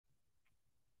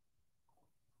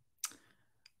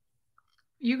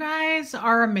You guys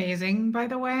are amazing, by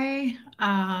the way.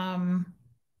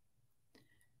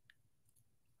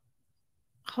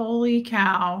 Holy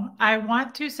cow. I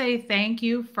want to say thank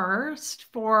you first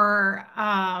for,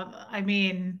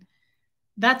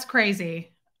 that's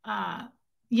crazy. Uh,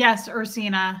 yes,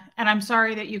 Ursina. And I'm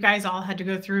sorry that you guys all had to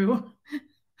go through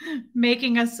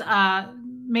making us,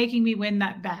 making me win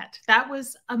that bet. That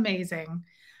was amazing.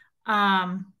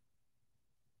 Um,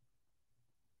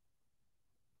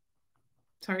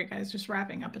 Sorry, guys, just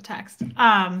wrapping up a text.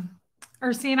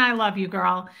 Ursina, I love you,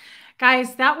 girl.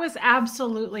 Guys, that was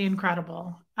absolutely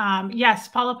incredible. Yes,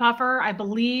 Paula Puffer, I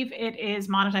believe it is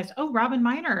monetized. Oh, Robin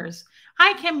Miners.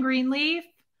 Hi, Kim Greenleaf.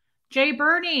 Jay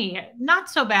Burney. Not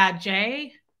so bad,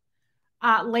 Jay.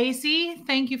 Lacey,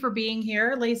 thank you for being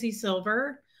here. Lacey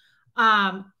Silver.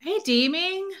 Hey,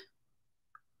 Deeming.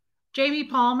 Jamie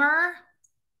Palmer.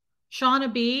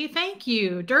 Shauna B, thank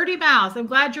you. Dirty Mouse, I'm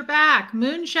glad you're back.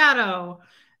 Moon Shadow,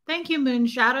 thank you, Moon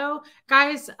Shadow.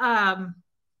 Guys,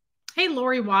 hey,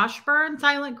 Lori Washburn,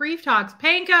 Silent Grief Talks.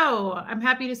 Panko, I'm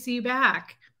happy to see you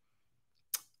back.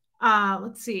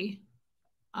 Let's see.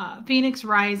 Phoenix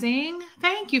Rising,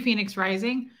 thank you, Phoenix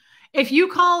Rising. If you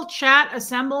call chat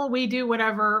assemble, we do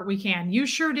whatever we can. You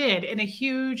sure did in a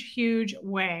huge, huge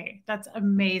way. That's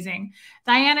amazing.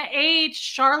 Diana H.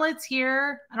 Charlotte's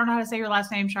here. I don't know how to say your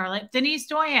last name, Charlotte. Denise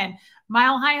Doyen.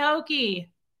 Mile High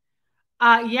Hokey.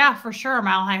 Yeah, for sure,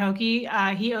 Mile High Hokey.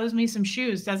 He owes me some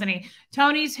shoes, doesn't he?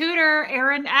 Tony's Hooter.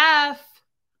 Aaron F.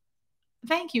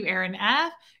 Thank you, Aaron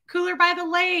F. Cooler by the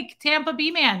Lake. Tampa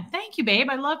B Man. Thank you, babe.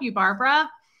 I love you,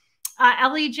 Barbara.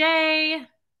 Ellie J.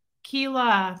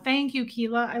 Keela. Thank you,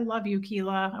 Keela. I love you,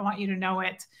 Keela. I want you to know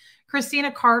it.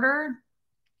 Christina Carter.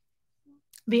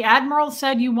 The Admiral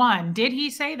said you won. Did he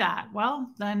say that?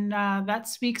 Well, then that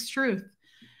speaks truth.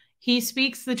 He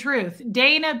speaks the truth.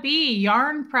 Dana B.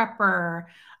 Yarn Prepper.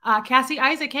 Cassie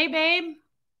Isaac. Hey, babe.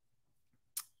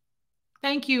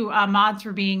 Thank you, mods,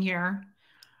 for being here.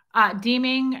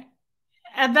 Deeming.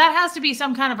 That has to be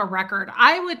some kind of a record.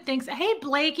 I would think. So. Hey,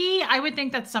 Blakey. I would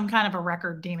think that's some kind of a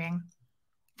record, Deeming.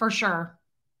 For sure.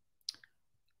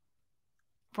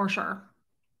 For sure.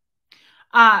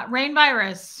 Rain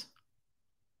virus.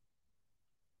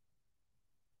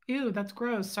 Ew, that's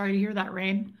gross. Sorry to hear that,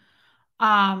 Rain.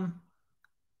 Um,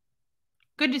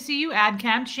 Good to see you,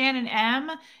 Adcamp. Shannon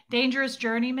M. Dangerous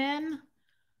Journeyman.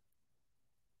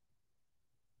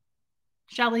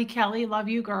 Shelly Kelly, love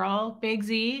you, girl. Big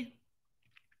Z.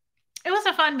 It was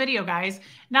a fun video, guys.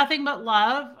 Nothing but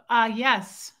love.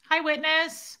 Yes. Hi,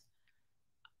 Witness.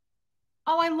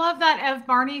 Oh, I love that, Ev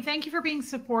Barney. Thank you for being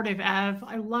supportive, Ev.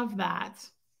 I love that.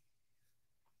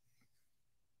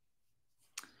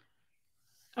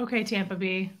 Okay, Tampa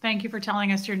B. Thank you for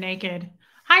telling us you're naked.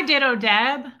 Hi, Ditto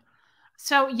Deb.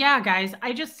 So yeah, guys,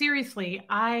 I just seriously,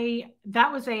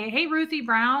 that was a hey Ruthie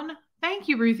Brown. Thank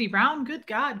you, Ruthie Brown. Good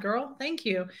God, girl. Thank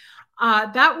you.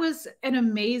 That was an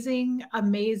amazing,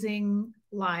 amazing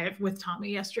live with Tommy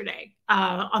yesterday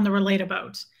on the Relata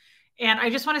boat. And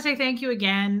I just want to say thank you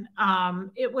again.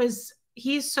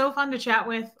 He's so fun to chat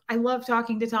with. I love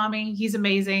talking to Tommy. He's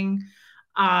amazing.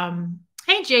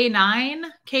 Hey, J9,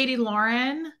 Katie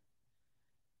Lauren.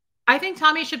 I think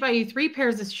Tommy should buy you 3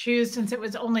 pairs of shoes since it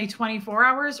was only 24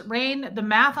 hours. Rain, the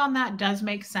math on that does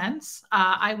make sense.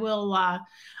 I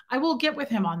will get with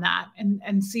him on that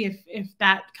and see if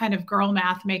that kind of girl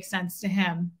math makes sense to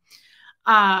him.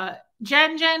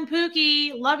 Jen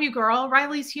Pookie, love you, girl.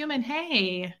 Riley's human.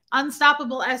 Hey,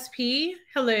 Unstoppable SP.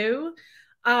 Hello.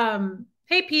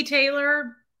 Hey, P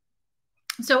Taylor.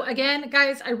 So again,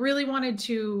 guys, I really wanted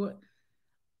to.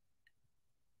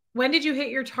 When did you hit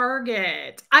your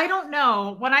target? I don't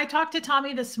know. When I talked to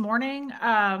Tommy this morning,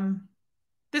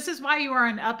 this is why you are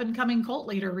an up and coming cult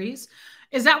leader, Reese.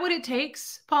 Is that what it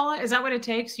takes, Paula? Is that what it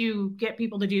takes? You get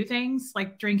people to do things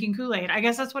like drinking Kool-Aid. I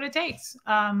guess that's what it takes.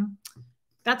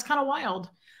 That's kind of wild.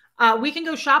 We can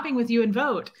go shopping with you and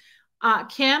vote.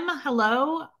 Kim,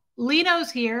 hello.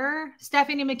 Lino's here.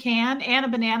 Stephanie McCann. Anna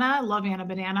Banana. I love Anna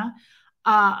Banana.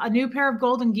 A new pair of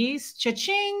golden geese.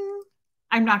 Cha-ching.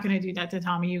 I'm not going to do that to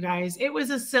Tommy, you guys. It was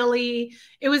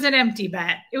it was an empty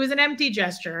bet. It was an empty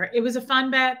gesture. It was a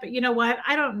fun bet, but you know what?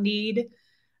 I don't need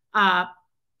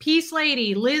Peace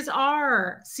Lady, Liz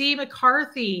R, C.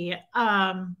 McCarthy.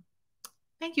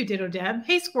 Thank you, Ditto Deb.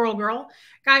 Hey, Squirrel Girl.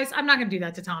 Guys, I'm not going to do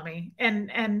that to Tommy.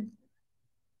 And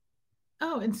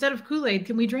oh, instead of Kool-Aid,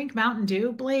 can we drink Mountain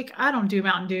Dew? Blake, I don't do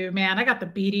Mountain Dew, man. I got the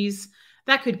beaties.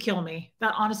 That could kill me.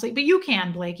 That honestly, but you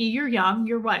can, Blakey. You're young.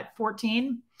 You're what,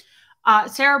 14?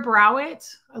 Sarah Browett,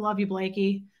 I love you,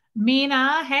 Blakey.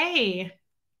 Mina, hey.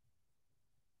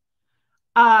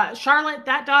 Charlotte,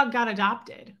 that dog got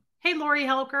adopted. Hey, Lori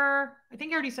Helker. I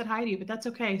think I already said hi to you, but that's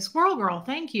okay. Squirrel Girl,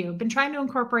 thank you. Been trying to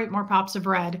incorporate more pops of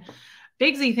red.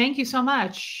 Bigsy, thank you so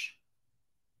much.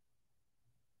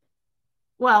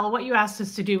 Well, what you asked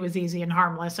us to do was easy and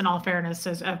harmless, in all fairness,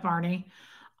 says F. Marnie.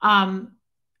 Um,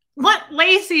 what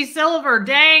Lacey Silver?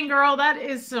 Dang, girl, that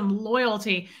is some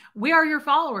loyalty. We are your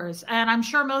followers, and I'm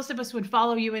sure most of us would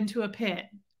follow you into a pit.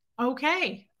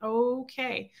 Okay,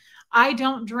 okay. I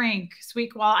don't drink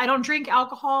sweet well, I don't drink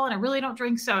alcohol, and I really don't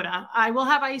drink soda. I will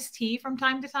have iced tea from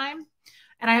time to time,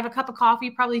 and I have a cup of coffee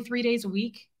probably 3 days a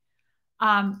week.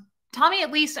 Tommy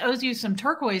at least owes you some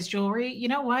turquoise jewelry. You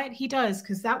know what? He does,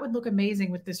 because that would look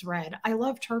amazing with this red. I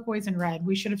love turquoise and red.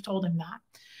 We should have told him that.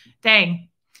 Dang.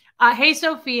 Hey,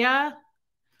 Sophia.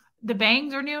 The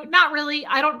bangs are new. Not really.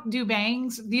 I don't do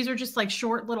bangs. These are just like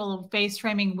short little face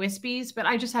framing wispies, but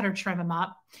I just had her trim them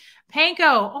up.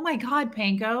 Panko. Oh my God,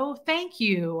 Panko. Thank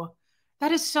you.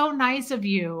 That is so nice of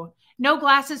you. No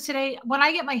glasses today. When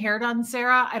I get my hair done,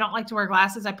 Sarah, I don't like to wear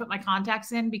glasses. I put my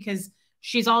contacts in because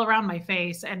she's all around my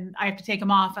face and I have to take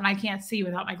them off and I can't see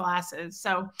without my glasses.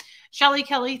 So, Shelly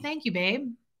Kelly, thank you,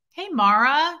 babe. Hey,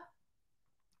 Mara.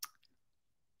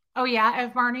 Oh, yeah,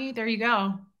 F. Barney. There you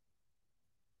go.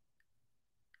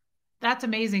 That's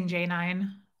amazing,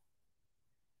 J9.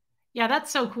 Yeah,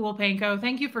 that's so cool, Panko.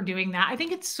 Thank you for doing that. I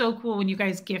think it's so cool when you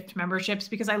guys gift memberships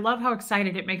because I love how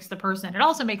excited it makes the person. It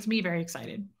also makes me very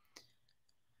excited.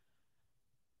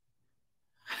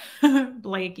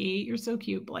 Blakey, you're so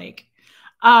cute, Blake.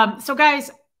 So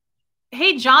guys,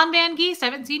 hey, John Van Geese, I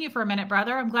haven't seen you for a minute,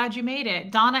 brother. I'm glad you made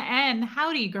it. Donna N,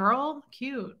 howdy, girl.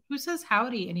 Cute. Who says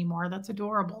howdy anymore? That's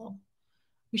adorable.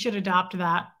 We should adopt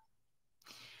that.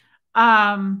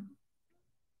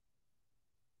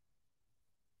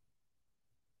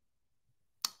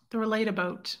 The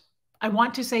Relate-A-Boat. I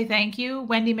want to say thank you,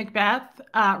 Wendy Macbeth,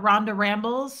 Rhonda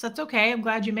Rambles. That's okay. I'm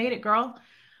glad you made it, girl.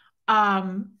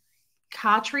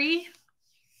 Katri,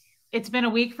 it's been a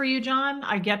week for you, John.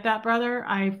 I get that, brother.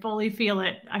 I fully feel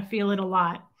it. I feel it a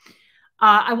lot.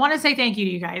 I want to say thank you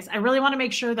to you guys. I really want to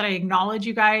make sure that I acknowledge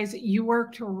you guys. You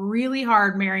worked really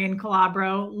hard, Marion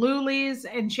Calabro. Luli's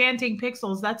Enchanting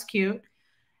Pixels. That's cute.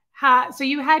 So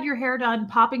you had your hair done,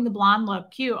 popping the blonde look.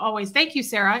 Cute, always. Thank you,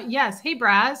 Sarah. Yes. Hey,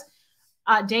 Braz.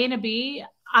 Dana B.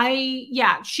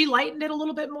 She lightened it a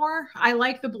little bit more. I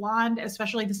like the blonde,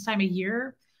 especially this time of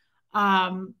year.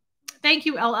 Thank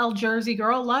you, LL Jersey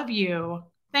girl. Love you.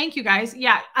 Thank you, guys.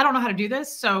 Yeah, I don't know how to do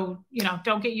this, so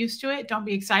don't get used to it. Don't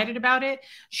be excited about it.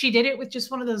 She did it with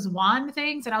just one of those wand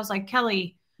things, and I was like,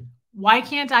 Kelly, why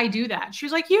can't I do that? She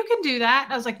was like, you can do that.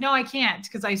 I was like, no, I can't,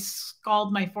 because I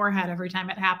scald my forehead every time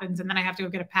it happens, and then I have to go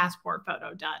get a passport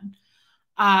photo done.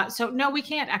 So no, we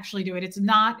can't actually do it. It's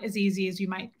not as easy as you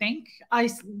might think.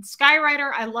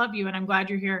 Skywriter, I love you, and I'm glad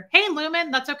you're here. Hey,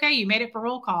 Lumen, that's okay. You made it for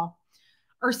roll call.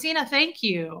 Ursina, thank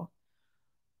you.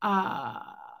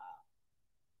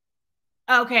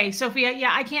 Okay, Sophia,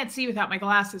 yeah, I can't see without my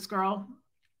glasses, girl.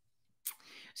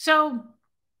 So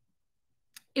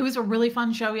it was a really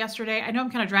fun show yesterday. I know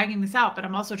I'm kind of dragging this out, but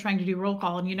I'm also trying to do roll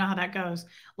call, and you know how that goes.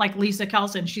 Like Lisa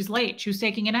Kelson, she's late. She was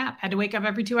taking a nap, had to wake up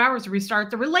every 2 hours to restart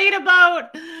the Relate-A-Boat.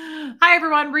 Hi,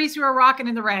 everyone. Reese, you are rocking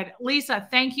in the red. Lisa,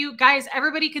 thank you. Guys,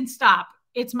 everybody can stop.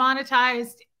 It's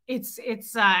monetized.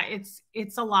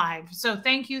 It's alive. So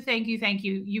thank you, thank you, thank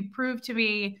you. You proved to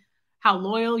me how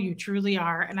loyal you truly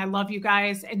are, and I love you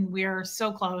guys, and we're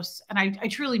so close, and I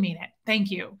truly mean it. Thank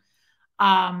you.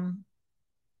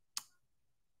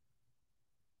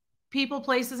 People,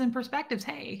 places, and perspectives.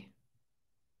 Hey.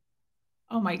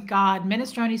 Oh my God.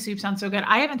 Minestrone soup sounds so good.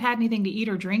 I haven't had anything to eat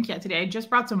or drink yet today. I just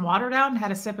brought some water down and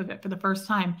had a sip of it for the first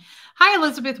time. Hi,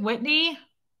 Elizabeth Whitney.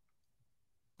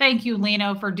 Thank you,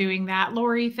 Leno, for doing that.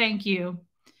 Lori, thank you.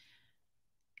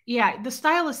 Yeah, the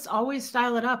stylists always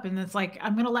style it up. And it's like,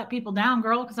 I'm going to let people down,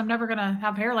 girl, because I'm never going to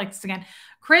have hair like this again.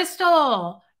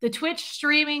 Crystal, the Twitch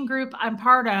streaming group I'm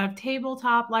part of,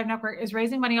 Tabletop Live Network, is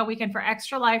raising money all weekend for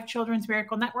Extra Life Children's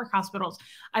Miracle Network hospitals.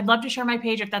 I'd love to share my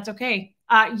page if that's okay.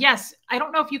 Yes, I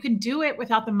don't know if you can do it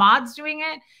without the mods doing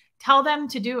it. Tell them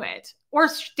to do it. Or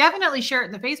definitely share it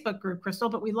in the Facebook group, Crystal,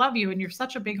 but we love you, and you're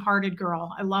such a big-hearted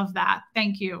girl. I love that.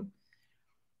 Thank you.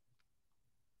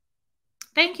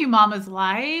 Thank you, Mama's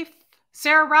Life.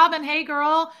 Sarah Robin, hey,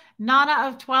 girl. Nana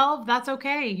of 12, that's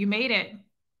okay. You made it.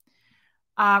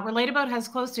 Relate-A-Boat has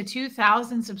close to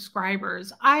 2,000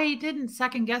 subscribers. I didn't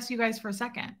second guess you guys for a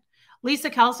second. Lisa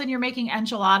Kelson, you're making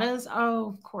enchiladas? Oh,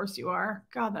 of course you are.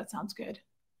 God, that sounds good.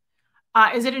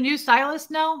 Is it a new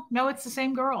stylist? No, it's the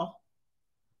same girl.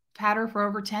 I've had her for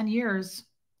over 10 years.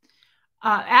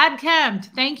 Ad Kempt,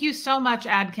 thank you so much,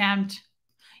 Ad Kempt.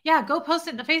 Yeah, go post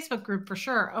it in the Facebook group for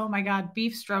sure. Oh my God,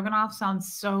 beef stroganoff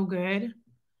sounds so good.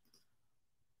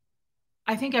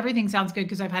 I think everything sounds good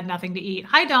because I've had nothing to eat.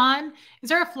 Hi, Dawn. Is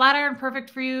there a flat iron perfect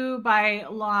for you by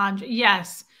Lange?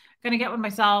 Yes. Gonna get one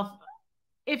myself.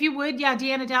 If you would, yeah,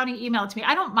 Deanna Downey, email it to me.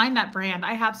 I don't mind that brand.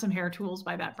 I have some hair tools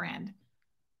by that brand.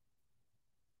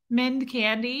 Mind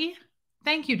Candy.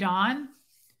 Thank you, Dawn.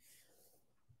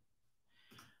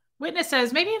 Witness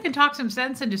says maybe you can talk some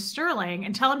sense into Sterling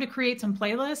and tell him to create some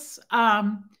playlists.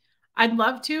 I'd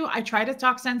love to. I try to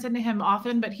talk sense into him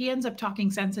often, but he ends up talking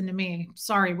sense into me.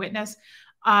 Sorry, Witness.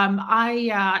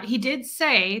 He did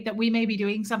say that we may be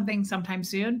doing something sometime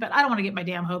soon, but I don't want to get my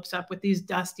damn hopes up with these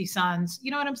dusty sons.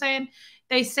 You know what I'm saying?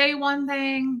 They say one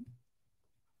thing,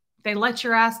 they let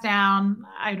your ass down.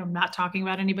 I'm not talking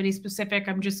about anybody specific.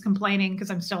 I'm just complaining because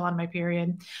I'm still on my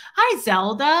period. Hi,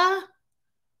 Zelda.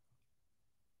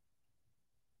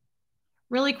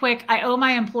 Really quick, I owe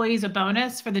my employees a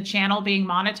bonus for the channel being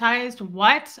monetized.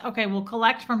 What? Okay, we'll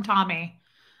collect from Tommy.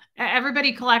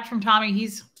 Everybody collect from Tommy.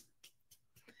 He's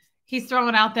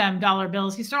throwing out them dollar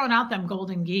bills. He's throwing out them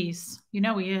golden geese. You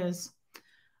know he is.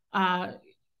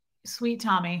 Sweet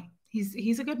Tommy.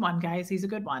 He's a good one, guys. He's a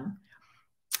good one.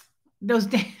 Those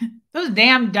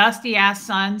damn dusty ass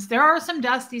sons. There are some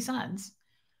dusty sons.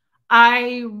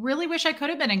 I really wish I could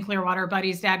have been in Clearwater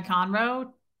Buddy's dad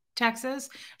Conroe, Texas.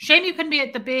 Shame you couldn't be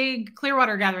at the big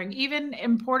Clearwater gathering, even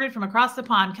imported from across the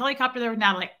pond. Kelly Copter there with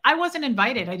Natalie. I wasn't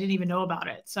invited. I didn't even know about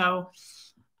it. So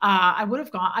I would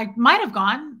have gone. I might have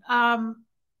gone.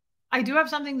 I do have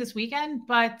something this weekend,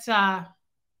 but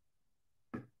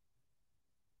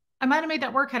I might have made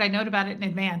that work had I known about it in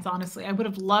advance, honestly. I would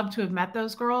have loved to have met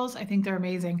those girls. I think they're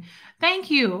amazing.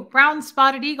 Thank you, Brown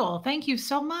Spotted Eagle. Thank you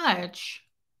so much.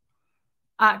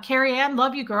 Carrie Ann,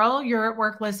 love you, girl. You're at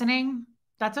work listening.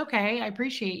 That's okay. I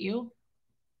appreciate you.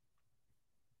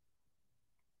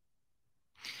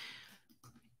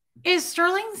 Is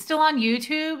Sterling still on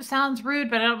YouTube? Sounds rude,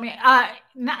 but I don't mean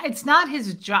it's not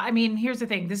his job. I mean, here's the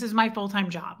thing. This is my full-time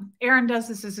job. Aaron does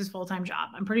this as his full-time job.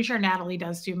 I'm pretty sure Natalie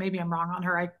does too. Maybe I'm wrong on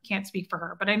her. I can't speak for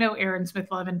her, but I know Aaron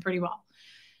Smith-Levin pretty well.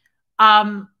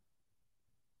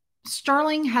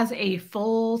 Sterling has a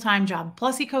full-time job.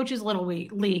 Plus he coaches Little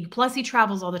League. Plus he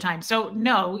travels all the time. So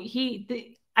no,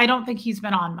 I don't think he's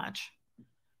been on much.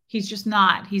 He's just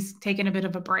not. He's taken a bit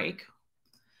of a break.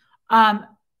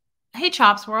 Hey,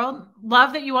 Chops World.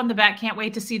 Love that you won the bet. Can't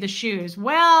wait to see the shoes.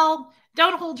 Well,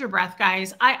 don't hold your breath,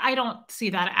 guys. I don't see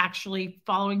that actually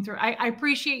following through. I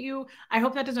appreciate you. I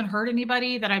hope that doesn't hurt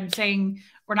anybody that I'm saying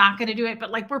we're not going to do it,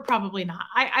 but like, we're probably not.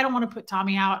 I don't want to put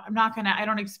Tommy out. I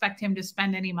don't expect him to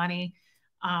spend any money.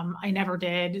 I never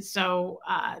did. So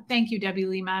thank you, Debbie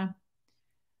Lima.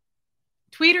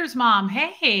 Tweeter's mom.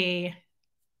 Hey.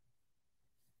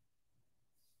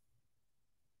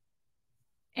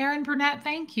 Aaron Burnett,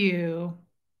 thank you.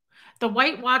 The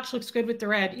white watch looks good with the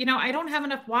red. You know, I don't have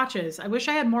enough watches. I wish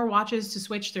I had more watches to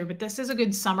switch through, but this is a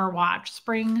good summer watch.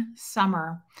 Spring,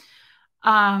 summer.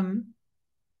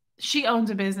 She owns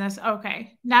a business.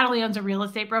 Okay. Natalie owns a real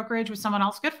estate brokerage with someone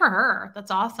else. Good for her.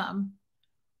 That's awesome.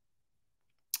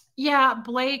 Yeah,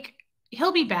 Blake,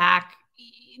 he'll be back.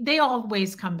 They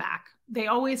always come back. They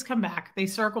always come back. They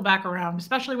circle back around,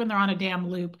 especially when they're on a damn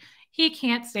loop. He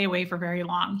can't stay away for very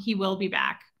long. He will be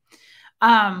back.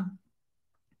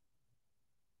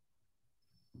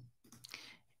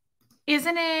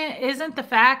 Isn't the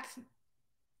fact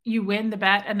you win the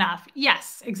bet enough?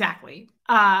 Yes, exactly.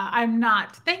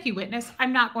 Thank you, Witness.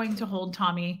 I'm not going to hold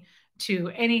Tommy to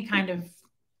any kind of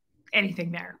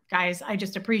anything there, guys. I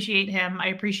just appreciate him. I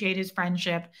appreciate his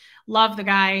friendship. Love the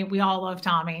guy. We all love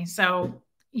Tommy. So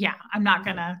yeah, I'm not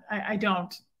gonna, I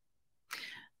don't.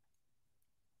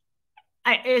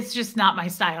 It's just not my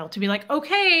style to be like,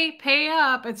 okay, pay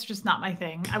up. It's just not my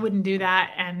thing. I wouldn't do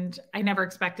that. And I never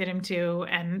expected him to.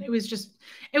 And it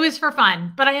was for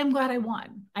fun, but I am glad I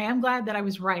won. I am glad that I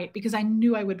was right because I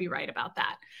knew I would be right about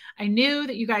that. I knew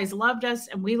that you guys loved us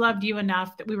and we loved you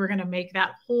enough that we were going to make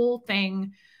that whole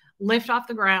thing lift off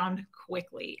the ground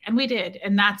quickly. And we did.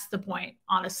 And that's the point.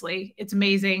 Honestly, it's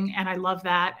amazing. And I love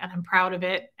that. And I'm proud of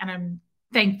it. And I'm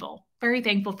thankful, very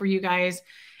thankful for you guys.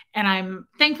 And I'm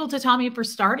thankful to Tommy for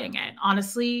starting it.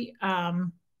 Honestly,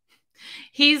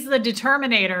 he's the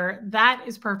determinator. That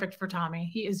is perfect for Tommy.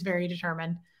 He is very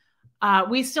determined.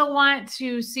 We still want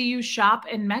to see you shop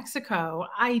in Mexico.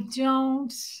 I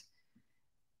don't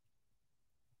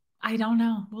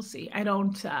know. We'll see. I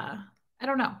don't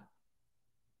know.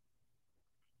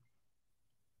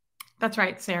 That's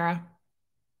right, Sarah.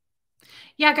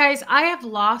 Yeah, guys, I have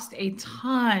lost a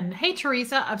ton. Hey,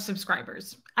 Teresa, of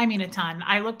subscribers. I mean, a ton.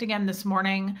 I looked again this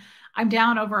morning. I'm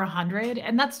down over 100,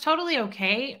 and that's totally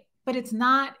okay. But it's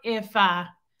not if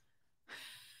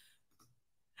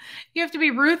You have to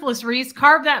be ruthless, Reese.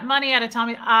 Carve that money out of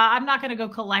Tommy. I'm not going to go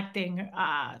collecting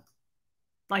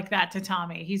like that to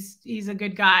Tommy. He's a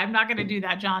good guy. I'm not going to do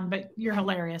that, John, but you're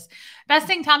hilarious. Best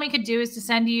thing Tommy could do is to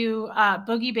send you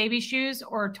boogie baby shoes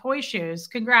or toy shoes.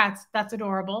 Congrats. That's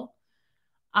adorable.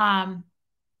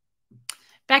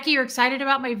 Becky, you're excited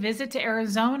about my visit to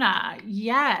Arizona.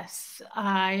 Yes,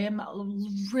 I am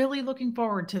really looking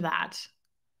forward to that.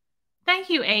 Thank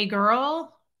you, A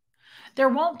girl. There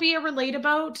won't be a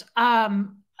Relate-A-Boat.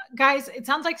 Guys, it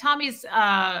sounds like Tommy's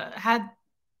had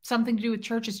something to do with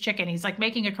Church's Chicken. He's like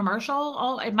making a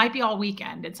commercial. It might be all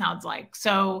weekend, it sounds like.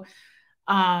 So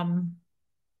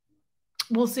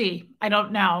we'll see. I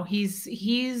don't know.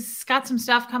 He's got some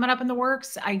stuff coming up in the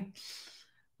works.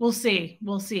 We'll see.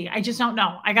 We'll see. I just don't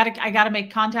know. I gotta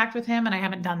make contact with him, and I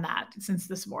haven't done that since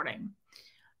this morning.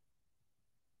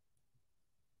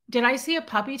 Did I see a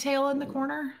puppy tail in the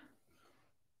corner?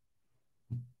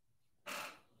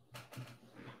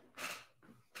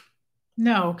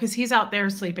 No, because he's out there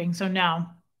sleeping, so no.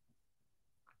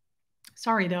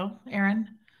 Sorry, though, Aaron.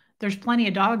 There's plenty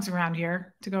of dogs around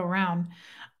here to go around.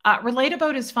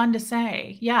 Relate-A-Boat is fun to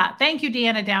say. Yeah, thank you,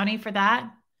 Deanna Downey, for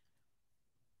that.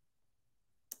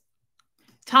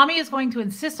 Tommy is going to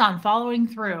insist on following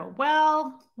through.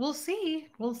 Well, we'll see.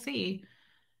 We'll see.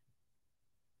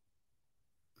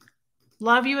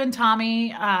 Love you and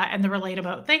Tommy and the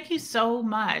Relate-A-Boat. Thank you so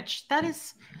much. That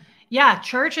is, yeah,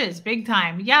 churches, big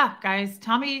time. Yeah, guys,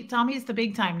 Tommy's the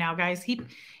big time now, guys.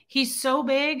 He's so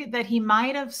big that he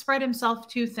might have spread himself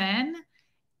too thin,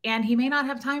 and he may not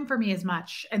have time for me as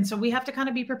much. And so we have to kind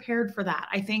of be prepared for that.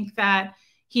 I think that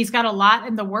he's got a lot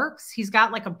in the works. He's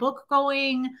got like a book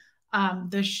going,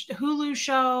 the Hulu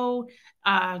show,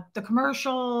 the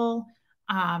commercial,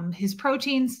 his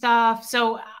protein stuff.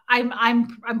 So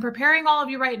I'm preparing all of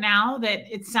you right now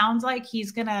that it sounds like he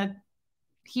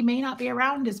may not be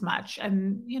around as much,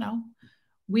 and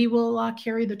we will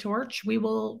carry the torch. We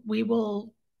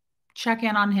will check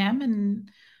in on him, and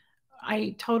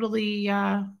I totally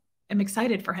am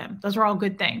excited for him. Those are all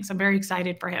good things. I'm very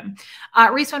excited for him.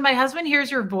 Reese, when my husband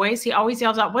hears your voice, he always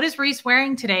yells out, "What is Reese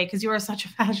wearing today?" Because you are such a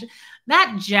fashion.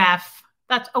 That Jeff.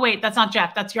 Oh wait, that's not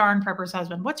Jeff. That's Yarn Prepper's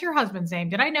husband. What's your husband's name?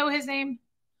 Did I know his name?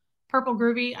 Purple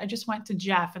Groovy. I just went to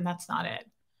Jeff, and that's not it.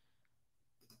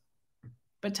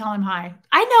 But tell him hi.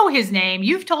 I know his name.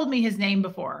 You've told me his name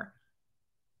before.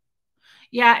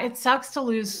 Yeah, it sucks to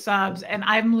lose subs, and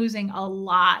I'm losing a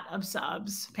lot of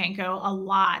subs, Panko, a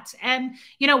lot. And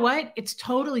you know what? It's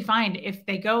totally fine if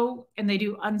they go and they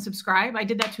do unsubscribe. I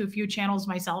did that to a few channels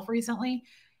myself recently.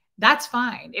 That's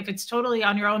fine if it's totally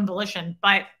on your own volition.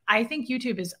 But I think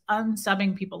YouTube is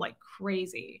unsubbing people like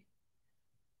crazy.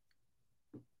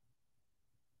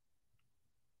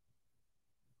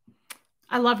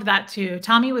 I loved that too.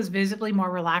 Tommy was visibly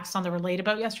more relaxed on the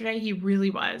Relate-A-Boat yesterday. He really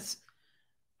was.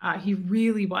 He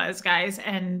really was, guys.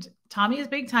 And Tommy is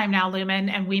big time now, Lumen,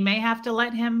 and we may have to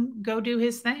let him go do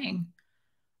his thing.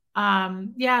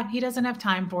 Yeah, he doesn't have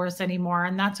time for us anymore,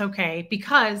 and that's okay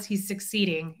because he's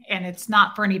succeeding, and it's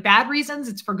not for any bad reasons.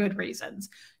 It's for good reasons.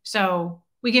 So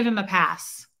we give him a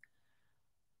pass.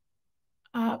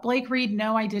 Blake Reed,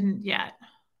 no, I didn't yet.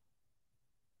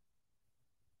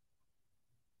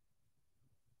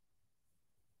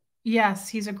 Yes,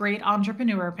 he's a great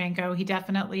entrepreneur, Panko. He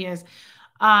definitely is.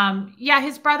 Yeah,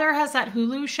 his brother has that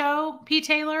Hulu show, P.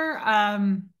 Taylor,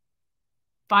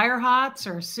 Fire Hots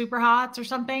or Super Hots or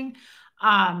something.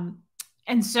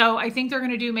 And so I think they're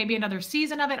going to do maybe another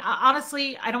season of it.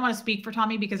 Honestly, I don't want to speak for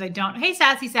Tommy because I don't. Hey,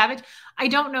 Sassy Savage, I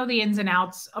don't know the ins and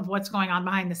outs of what's going on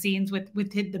behind the scenes with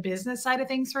the business side of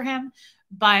things for him.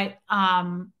 But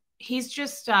he's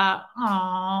just,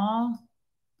 aw.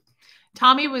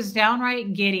 Tommy was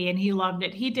downright giddy and he loved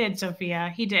it. He did,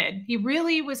 Sophia. He did. He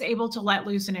really was able to let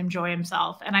loose and enjoy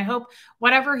himself. And I hope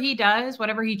whatever he does,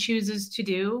 whatever he chooses to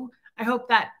do, I hope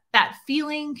that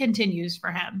feeling continues for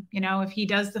him. If he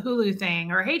does the Hulu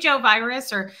thing or Hey Joe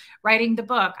Virus or writing the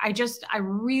book, I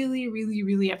really, really,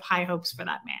 really have high hopes for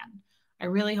that man. I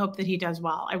really hope that he does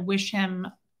well. I wish him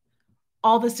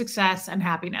all the success and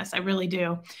happiness. I really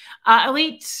do.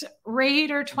 Elite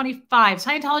Raider 25.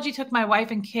 Scientology took my wife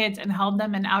and kids and held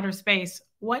them in outer space.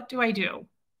 What do I do?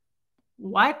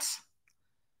 What?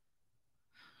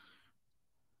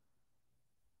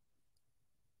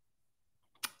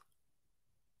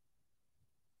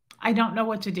 I don't know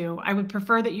what to do. I would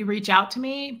prefer that you reach out to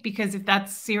me because if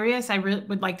that's serious, I really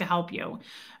would like to help you.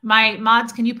 My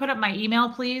mods, can you put up my email,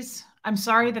 please? I'm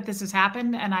sorry that this has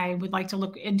happened and I would like to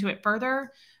look into it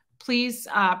further. Please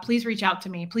reach out to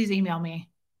me. Please email me.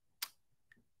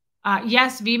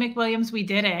 Yes, V. McWilliams, we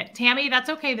did it. Tammy,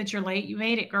 that's okay that you're late. You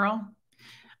made it, girl.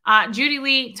 Judy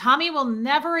Lee, Tommy will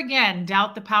never again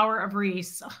doubt the power of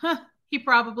Reese. He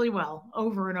probably will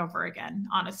over and over again,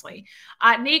 honestly.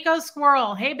 Nico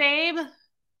Squirrel, hey, babe.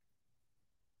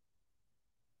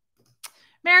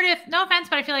 Meredith, no offense,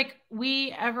 but I feel like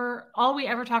all we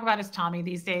ever talk about is Tommy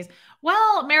these days.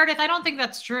 Well, Meredith, I don't think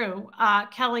that's true.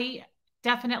 Kelly,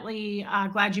 definitely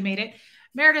glad you made it.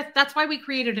 Meredith, that's why we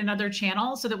created another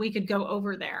channel so that we could go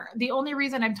over there. The only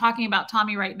reason I'm talking about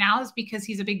Tommy right now is because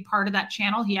he's a big part of that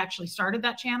channel. He actually started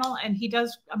that channel and he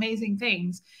does amazing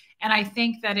things. And I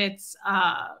think that it's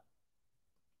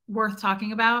worth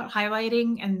talking about,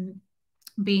 highlighting, and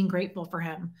being grateful for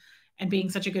him and being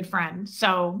such a good friend.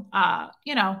 So,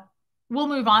 we'll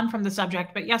move on from the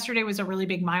subject, but yesterday was a really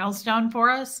big milestone for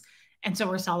us. And so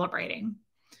we're celebrating.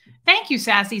 Thank you,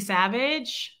 Sassy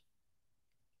Savage.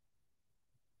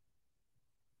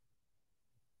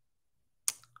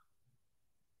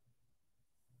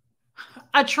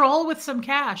 A troll with some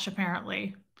cash,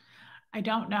 apparently. I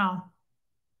don't know.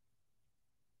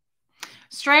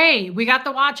 Stray, we got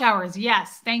the watch hours.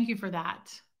 Yes, thank you for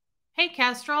that. Hey,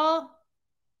 Kestrel.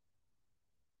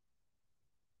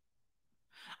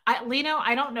 Lino,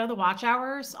 I don't know the watch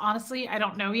hours. Honestly, I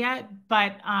don't know yet,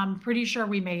 but I'm pretty sure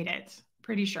we made it.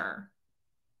 Pretty sure.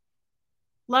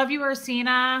 Love you,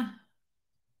 Ursina.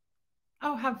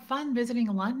 Oh, have fun visiting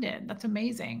London. That's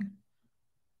amazing.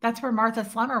 That's where Martha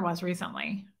Slemmer was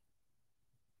recently.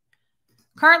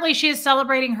 Currently, she is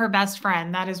celebrating her best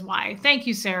friend. That is why. Thank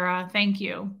you, Sarah. Thank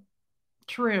you.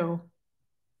 True.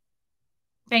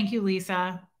 Thank you,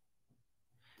 Lisa.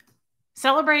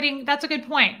 Celebrating, that's a good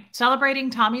point. Celebrating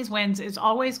Tommy's wins is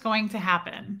always going to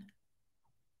happen.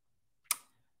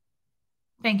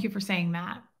 Thank you for saying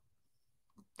that.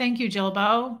 Thank you,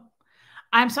 Jillbo.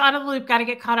 I'm so out of the loop. Got to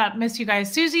get caught up. Miss you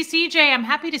guys. Susie CJ, I'm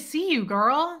happy to see you,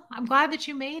 girl. I'm glad that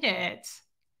you made it.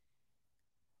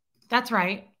 That's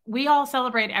right. We all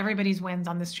celebrate everybody's wins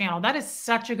on this channel. That is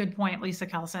such a good point, Lisa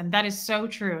Kelson. That is so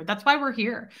true. That's why we're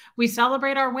here. We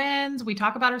celebrate our wins. We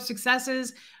talk about our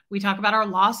successes. We talk about our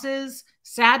losses,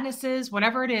 sadnesses,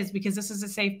 whatever it is, because this is a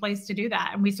safe place to do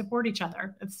that. And we support each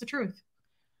other. It's the truth.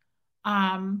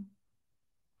 I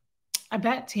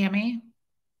bet, Tammy.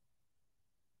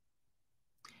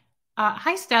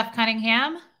 Hi, Steph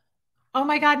Cunningham. Oh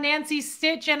my God, Nancy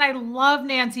Stitchin. I love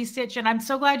Nancy Stitchin. I'm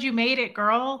so glad you made it,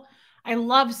 girl. I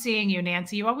love seeing you,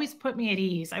 Nancy. You always put me at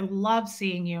ease. I love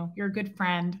seeing you. You're a good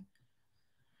friend.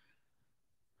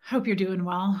 Hope you're doing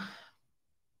well.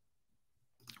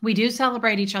 We do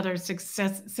celebrate each other's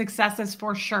successes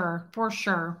for sure. For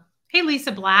sure. Hey,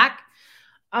 Lisa Black.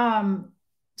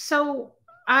 So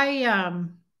I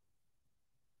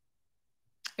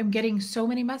am getting so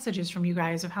many messages from you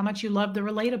guys of how much you love the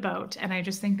Relate-A-Boat. And I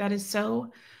just think that is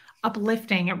so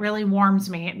uplifting. It really warms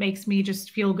me. It makes me just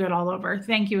feel good all over.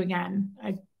 Thank you again.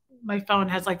 My phone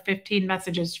has like 15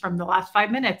 messages from the last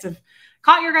 5 minutes of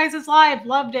caught your guys' live.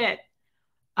 Loved it.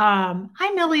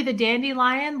 Hi, Millie the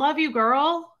Dandelion. Love you,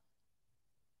 girl.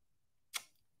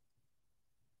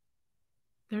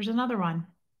 There's another one.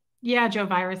 Yeah, Joe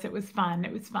Virus. It was fun.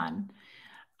 It was fun.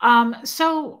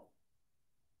 So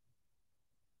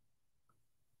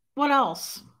what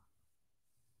else?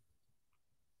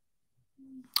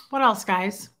 What else,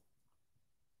 guys?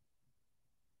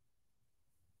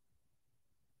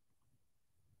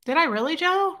 Did I really,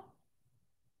 Joe?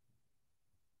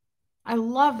 I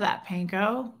love that,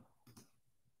 Panko.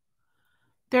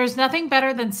 There's nothing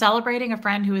better than celebrating a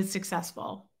friend who is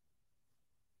successful.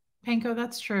 Panko,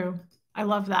 that's true. I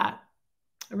love that.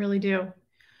 I really do.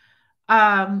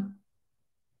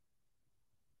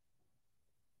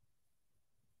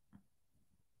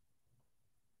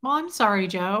 Well, I'm sorry,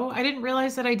 Joe. I didn't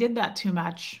realize that I did that too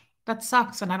much. That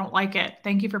sucks and I don't like it.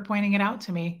 Thank you for pointing it out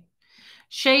to me.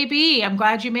 Shay B, I'm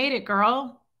glad you made it,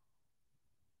 girl.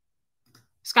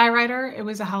 Skywriter, it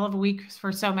was a hell of a week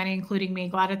for so many, including me.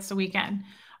 Glad it's the weekend.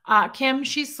 Kim,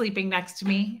 she's sleeping next to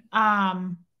me.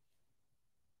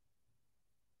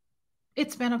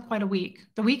 It's been quite a week.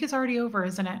 The week is already over,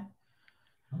 isn't it?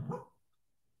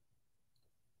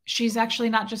 She's actually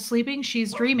not just sleeping,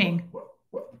 she's dreaming.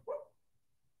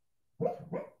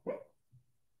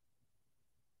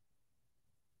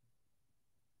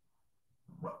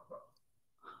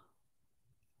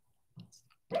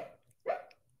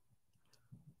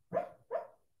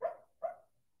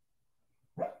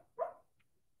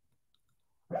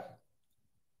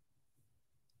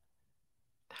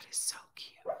 That is so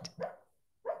cute.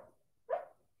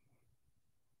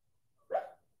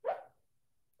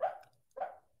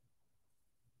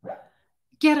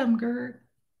 Get him, Gert.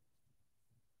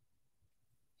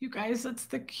 You guys, that's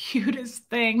the cutest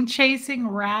thing. Chasing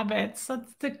rabbits.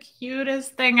 That's the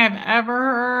cutest thing I've ever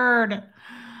heard.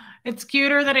 It's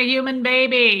cuter than a human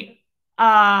baby.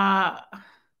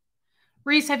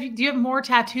 Reese, do you have more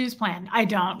tattoos planned? I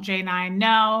don't, J9.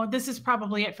 No, this is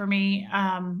probably it for me.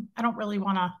 I don't really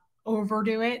want to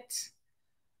overdo it.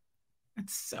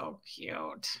 It's so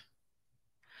cute.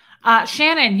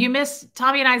 Shannon, you missed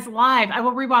Tommy and I's live. I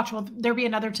will rewatch. Will there be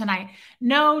another tonight?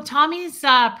 No, Tommy's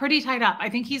pretty tied up. I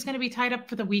think he's going to be tied up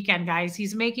for the weekend, guys.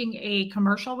 He's making a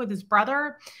commercial with his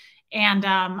brother, and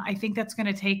I think that's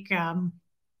going to take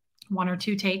one or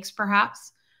two takes,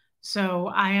 perhaps. So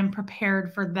I am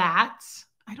prepared for that.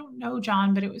 I don't know,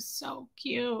 John, but it was so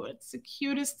cute. It's the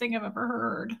cutest thing I've ever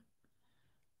heard.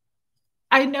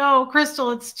 I know,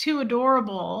 Crystal, it's too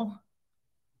adorable.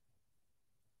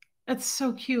 That's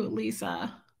so cute,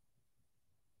 Lisa.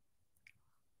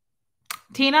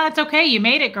 Tina, it's okay. You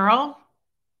made it, girl.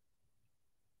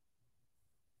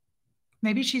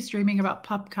 Maybe she's dreaming about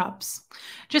pup cups.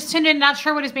 Just tuned in, not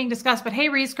sure what is being discussed, but hey,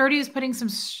 Reese, Gertie is putting some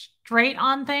straight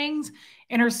on things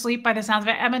in her sleep by the sounds of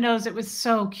it. Emma knows it was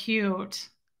so cute.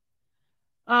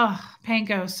 Oh,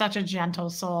 Panko, such a gentle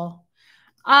soul.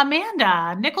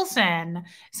 Amanda Nicholson,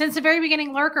 since the very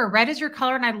beginning, lurker, red is your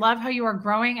color, and I love how you are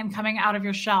growing and coming out of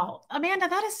your shell. Amanda,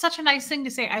 that is such a nice thing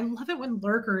to say. I love it when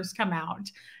lurkers come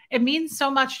out. It means so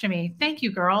much to me. Thank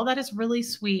you, girl. That is really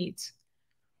sweet.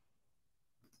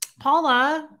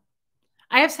 Paula,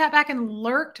 I have sat back and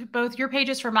lurked both your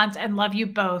pages for months and love you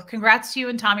both. Congrats to you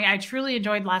and Tommy. I truly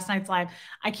enjoyed last night's live.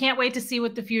 I can't wait to see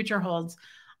what the future holds.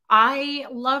 I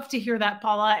love to hear that,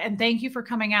 Paula, and thank you for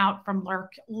coming out from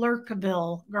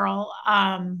Lurkville, girl.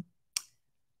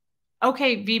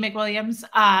 Okay, V. McWilliams,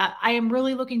 I am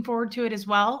really looking forward to it as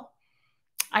well.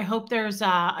 I hope there's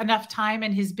enough time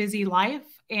in his busy life,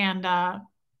 and I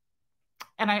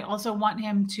also want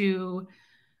him to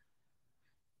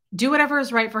do whatever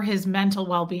is right for his mental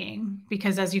well-being,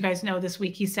 because as you guys know, this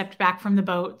week he stepped back from the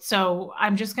boat. So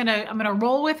I'm gonna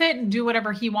roll with it and do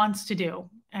whatever he wants to do.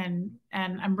 And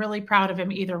I'm really proud of him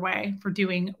either way for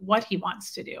doing what he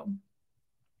wants to do.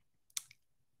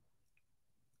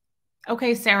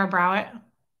 Okay, Sarah Browett.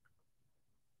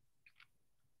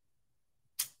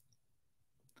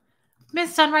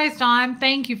 Miss Sunrise Dawn,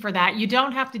 thank you for that. You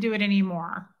don't have to do it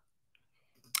anymore.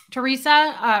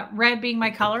 Teresa, red being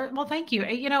my color. Well, thank you.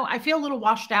 You know, I feel a little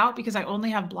washed out because I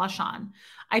only have blush on.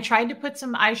 I tried to put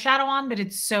some eyeshadow on, but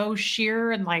it's so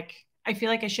sheer and like, I feel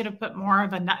like I should have put more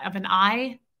of an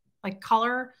eye like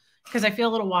color because I feel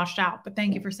a little washed out, but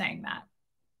thank you for saying that.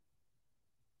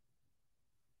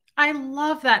 I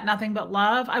love that. Nothing but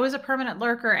love. I was a permanent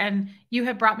lurker and you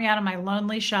have brought me out of my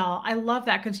lonely shell. I love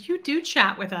that because you do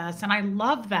chat with us and I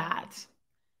love that.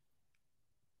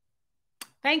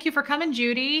 Thank you for coming,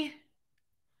 Judy.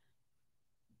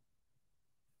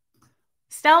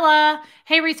 Stella,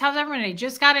 hey Reese, how's everyone today?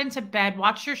 Just got into bed.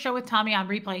 Watched your show with Tommy on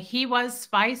replay. He was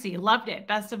spicy. Loved it.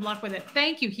 Best of luck with it.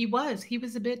 Thank you. He was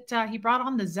a bit, he brought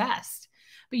on the zest.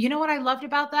 But you know what I loved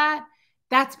about that?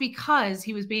 That's because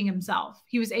he was being himself.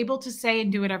 He was able to say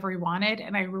and do whatever he wanted.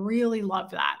 And I really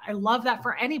love that. I love that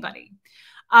for anybody.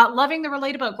 Loving the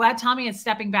relatable. Glad Tommy is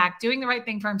stepping back, doing the right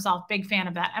thing for himself. Big fan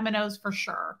of that. M&O's for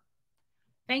sure.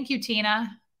 Thank you,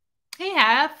 Tina. Hey,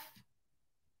 F.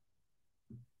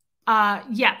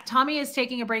 Yeah, Tommy is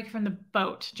taking a break from the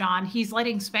boat, John. He's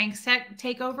letting Spanx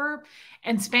take over.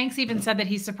 And Spanx even said that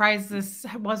he's surprised this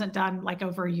wasn't done like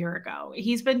over a year ago.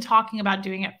 He's been talking about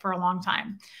doing it for a long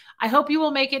time. I hope you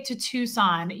will make it to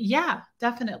Tucson. Yeah,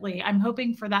 definitely. I'm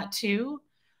hoping for that too.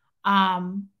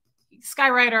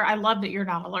 Skyrider, I love that you're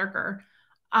not a lurker.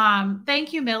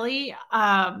 Thank you, Millie.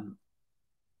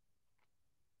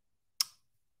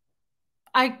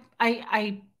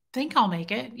 I think I'll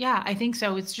make it. Yeah, I think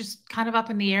so. It's just kind of up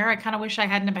in the air. I kind of wish I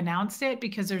hadn't have announced it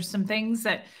because there's some things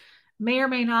that may or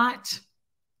may not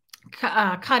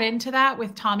cut into that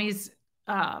with Tommy's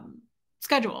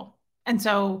schedule. And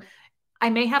so I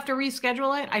may have to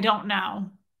reschedule it. I don't know.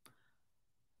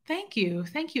 Thank you.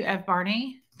 Thank you, Ev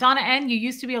Barney. Donna N., you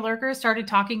used to be a lurker, started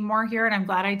talking more here, and I'm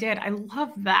glad I did. I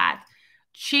love that.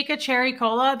 Chica Cherry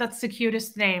Cola, that's the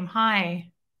cutest name.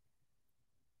 Hi.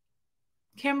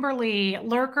 Kimberly,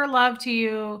 lurker love to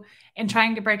you and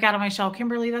trying to break out of my shell.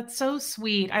 Kimberly, that's so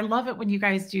sweet. I love it when you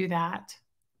guys do that.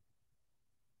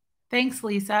 Thanks,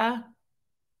 Lisa.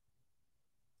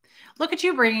 Look at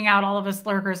you bringing out all of us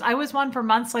lurkers. I was one for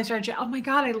months. Oh my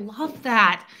God, I love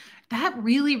that. That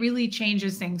really, really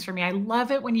changes things for me. I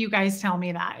love it when you guys tell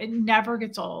me that. It never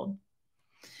gets old.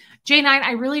 J9,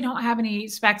 I really don't have any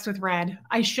specs with red.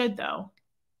 I should, though.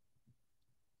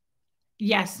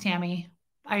 Yes, Tammy,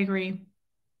 I agree.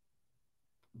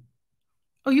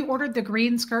 Oh, you ordered the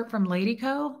green skirt from Lady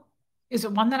Co? Is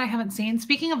it one that I haven't seen?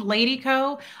 Speaking of Lady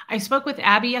Co, I spoke with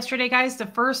Abby yesterday, guys. The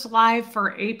first live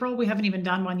for April, we haven't even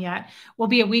done one yet, will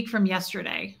be a week from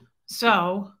yesterday.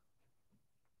 So,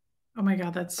 oh my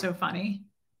God, that's so funny.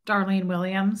 Darlene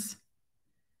Williams.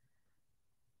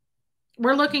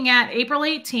 We're looking at April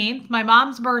 18th, my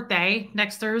mom's birthday,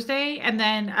 next Thursday, and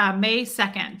then May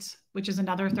 2nd, which is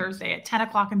another Thursday at 10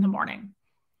 o'clock in the morning.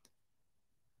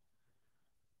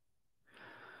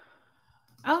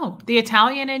 Oh, the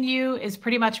Italian in you is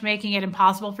pretty much making it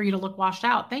impossible for you to look washed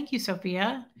out. Thank you,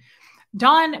 Sophia.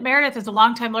 Dawn Meredith is a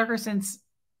longtime lurker since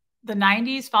the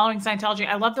 90s following Scientology.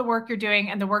 I love the work you're doing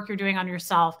and the work you're doing on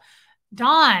yourself.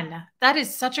 Dawn, that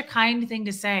is such a kind thing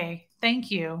to say.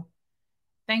 Thank you.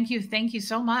 Thank you. Thank you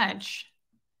so much.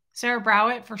 Sarah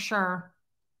Browett, for sure.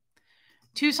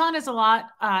 Tucson is a lot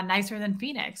nicer than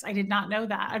Phoenix. I did not know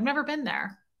that. I've never been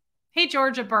there. Hey,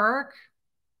 Georgia Burke.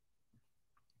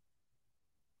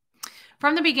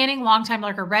 From the beginning, longtime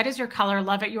lurker. Red is your color.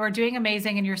 Love it. You are doing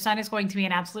amazing, and your son is going to be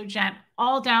an absolute gent.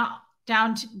 All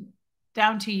down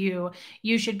to you.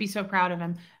 You should be so proud of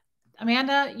him.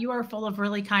 Amanda, you are full of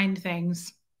really kind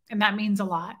things, and that means a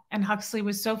lot. And Huxley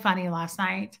was so funny last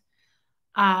night.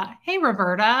 Hey,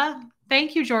 Roberta.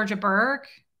 Thank you, Georgia Burke.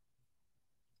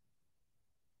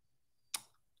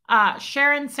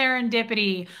 Sharon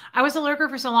Serendipity. I was a lurker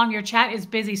for so long. Your chat is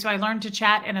busy, so I learned to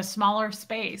chat in a smaller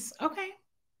space. Okay.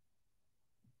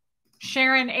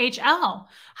 Sharon HL.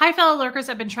 Hi, fellow lurkers.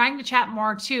 I've been trying to chat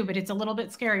more too, but it's a little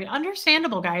bit scary.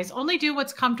 Understandable, guys. Only do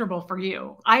what's comfortable for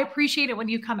you. I appreciate it when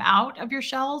you come out of your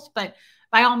shells, but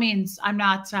by all means, I'm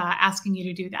not asking you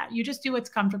to do that. You just do what's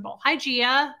comfortable. Hi,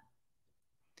 Gia.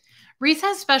 Reese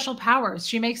has special powers.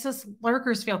 She makes us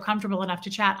lurkers feel comfortable enough to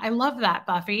chat. I love that,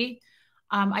 Buffy.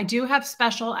 I do have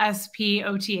special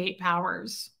SPOT8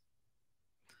 powers.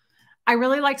 I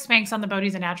really like Spanx on the boat.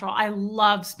 He's a natural. I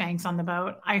love Spanx on the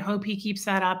boat. I hope he keeps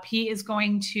that up. He is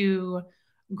going to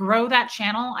grow that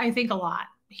channel, I think, a lot.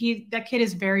 That kid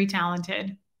is very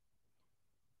talented.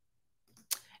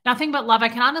 Nothing but love. I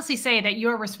can honestly say that you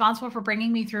are responsible for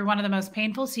bringing me through one of the most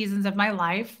painful seasons of my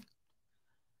life.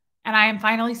 And I am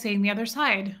finally seeing the other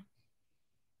side.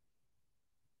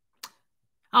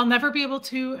 I'll never be able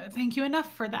to thank you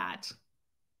enough for that.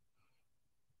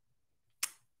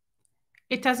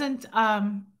 It doesn't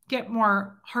get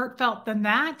more heartfelt than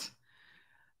that.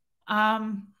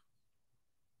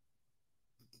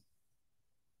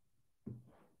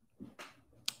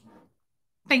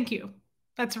 Thank you.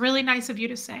 That's really nice of you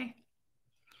to say.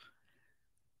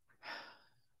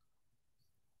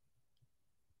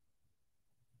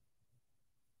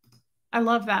 I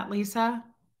love that, Lisa.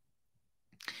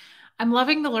 I'm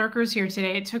loving the lurkers here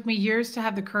today. It took me years to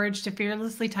have the courage to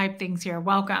fearlessly type things here.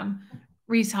 Welcome.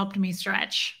 Reese helped me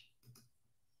stretch.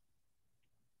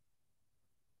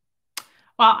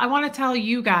 Well, I want to tell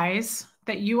you guys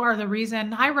that you are the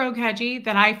reason, hi, Rogue Hedgie,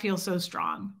 that I feel so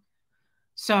strong.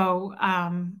 So,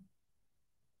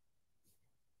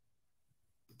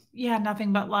 yeah,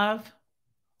 nothing but love.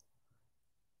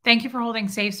 Thank you for holding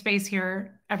safe space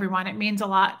here, everyone. It means a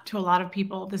lot to a lot of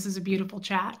people. This is a beautiful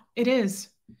chat. It is.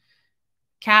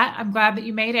 Kat, I'm glad that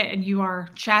you made it and you are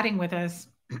chatting with us.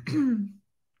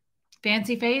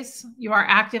 Fancy face, you are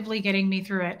actively getting me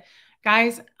through it.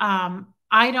 Guys,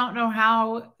 I don't know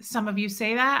how some of you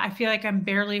say that. I feel like I'm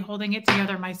barely holding it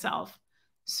together myself.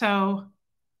 So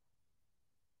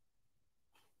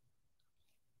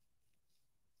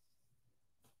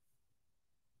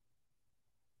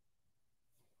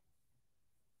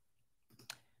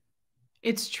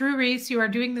it's true, Reese. You are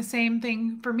doing the same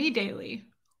thing for me daily.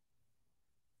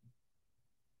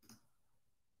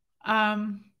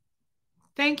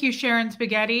 Thank you, Sharon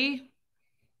Spaghetti.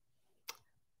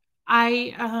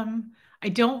 I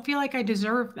don't feel like I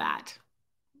deserve that.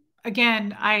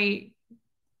 Again, I've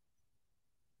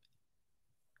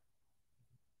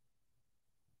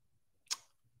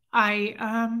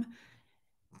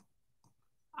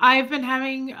been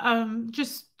having I'm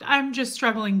just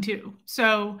struggling too.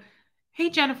 So, hey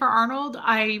Jennifer Arnold,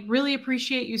 I really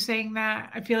appreciate you saying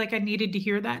that. I feel like I needed to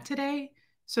hear that today.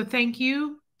 So thank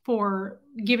you for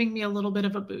giving me a little bit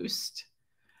of a boost.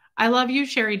 I love you,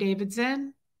 Sherry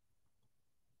Davidson.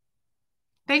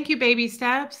 Thank you, Baby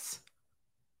Steps.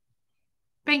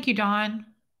 Thank you, Dawn.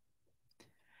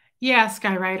 Yeah,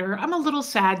 Skywriter. I'm a little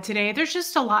sad today. There's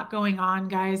just a lot going on,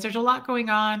 guys. There's a lot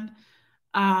going on.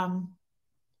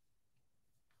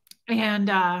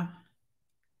 And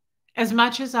as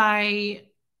much as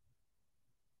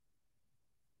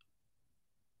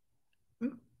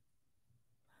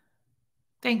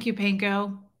thank you,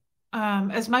 Panko.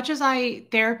 As much as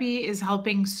therapy is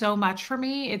helping so much for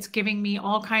me, it's giving me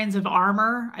all kinds of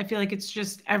armor. I feel like it's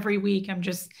just every week I'm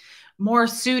just more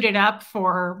suited up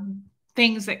for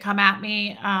things that come at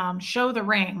me. Show the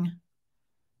ring.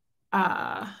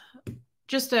 Uh,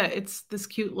 it's this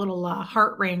cute little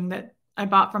heart ring that I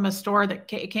bought from a store that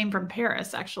came from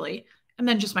Paris, actually, and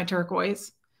then just my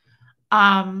turquoise.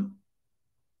 Um,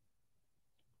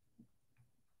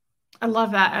 I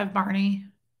love that, Ev Barney.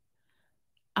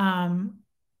 Um,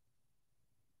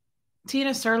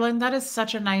 Tina Serlin, that is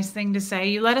such a nice thing to say.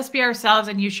 You let us be ourselves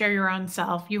and you share your own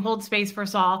self. You hold space for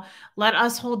us all. Let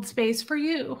us hold space for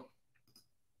you.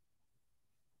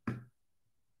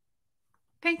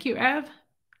 Thank you, Ev.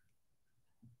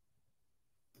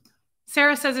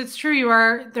 Sarah says it's true. You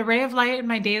are the ray of light in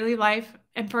my daily life.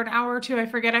 And for an hour or two, I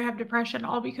forget I have depression,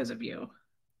 all because of you.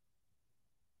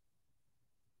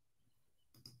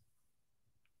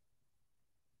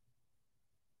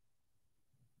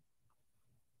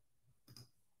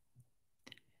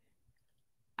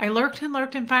 I lurked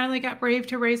and finally got brave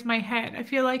to raise my head. I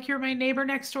feel like you're my neighbor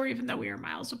next door, even though we are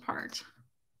miles apart.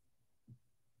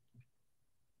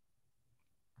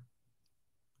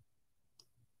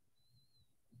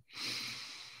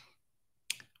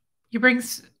 You bring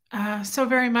so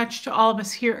very much to all of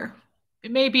us here. It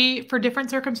may be for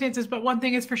different circumstances, but one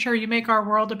thing is for sure, you make our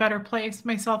world a better place,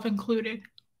 myself included.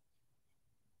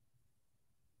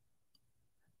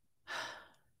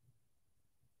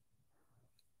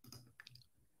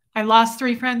 I lost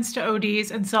 3 friends to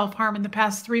ODs and self-harm in the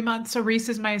past 3 months, so Reese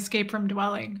is my escape from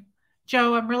dwelling.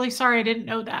 Joe, I'm really sorry I didn't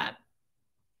know that.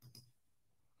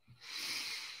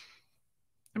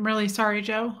 I'm really sorry,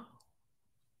 Joe.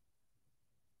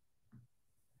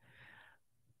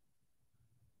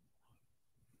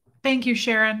 Thank you,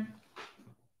 Sharon.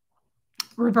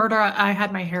 Roberta, I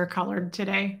had my hair colored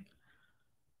today.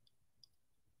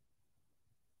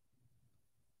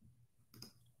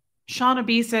 Shauna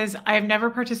B says, I have never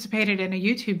participated in a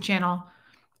YouTube channel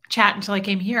chat until I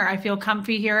came here. I feel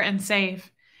comfy here and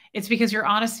safe. It's because your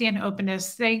honesty and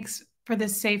openness. Thanks for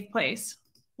this safe place.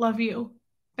 Love you.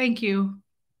 Thank you.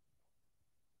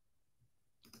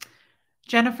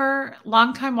 Jennifer,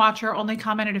 longtime watcher, only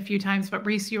commented a few times, but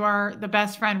Reese, you are the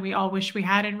best friend we all wish we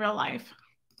had in real life.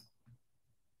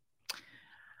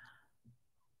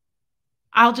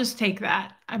 I'll just take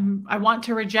that. I want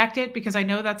to reject it because I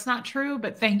know that's not true,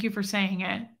 but thank you for saying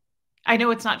it. I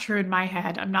know it's not true in my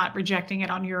head. I'm not rejecting it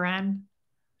on your end.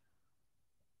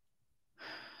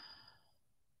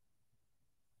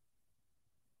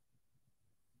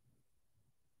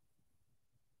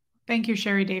 Thank you,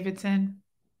 Sherry Davidson.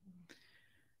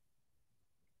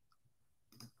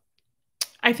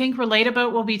 I think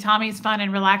Relate-A-Boat will be Tommy's fun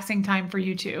and relaxing time for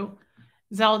you two.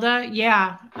 Zelda,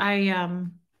 yeah,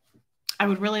 I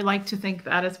would really like to think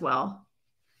that as well.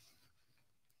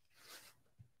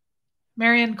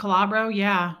 Marion Calabro,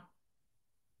 yeah.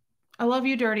 I love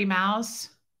you, Dirty Mouse.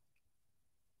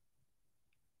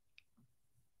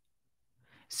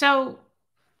 So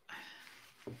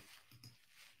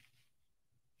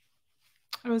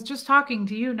I was just talking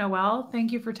to you, Noelle.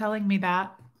 Thank you for telling me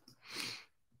that.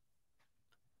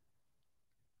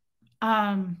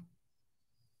 Um,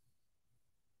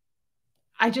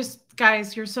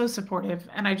 guys, you're so supportive,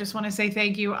 and I just want to say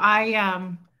thank you.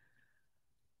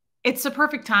 It's the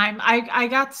perfect time. I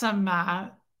got some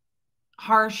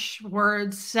harsh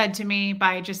words said to me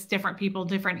by just different people,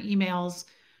 different emails,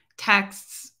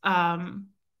 texts, and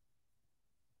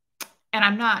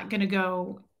I'm not going to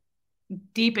go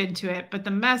deep into it, but the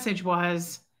message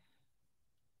was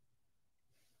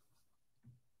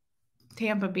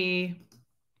Tampa B.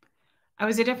 I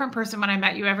was a different person when I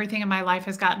met you. Everything in my life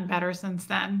has gotten better since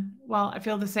then. Well, I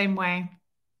feel the same way.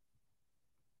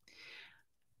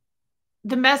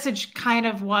 The message kind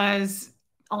of was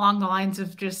along the lines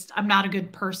of just, I'm not a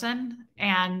good person.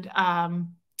 And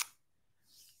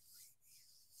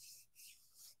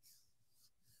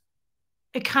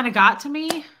it kind of got to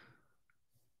me.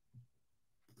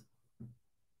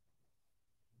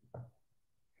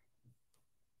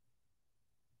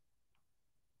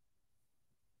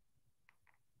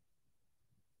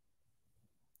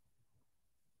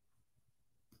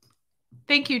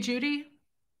 Thank you, Judy.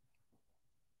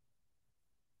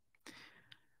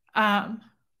 Um,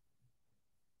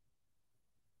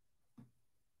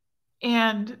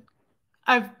 and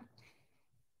I've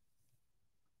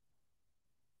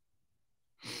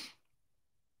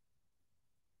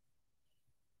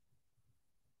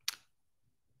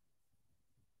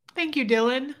thank you,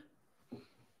 Dylan.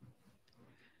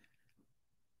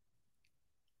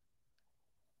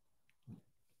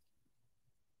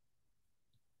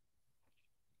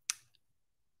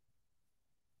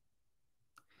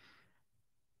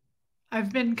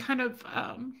 I've been kind of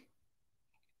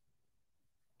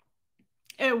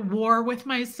at war with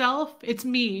myself. It's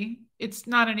me. It's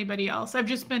not anybody else. I've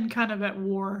just been kind of at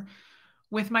war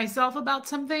with myself about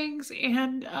some things,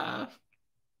 and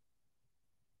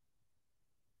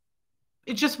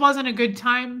it just wasn't a good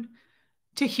time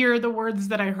to hear the words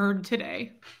that I heard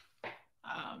today.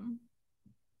 Um,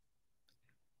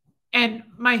 and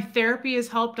my therapy has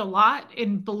helped a lot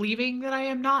in believing that I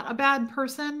am not a bad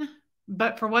person.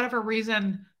 But for whatever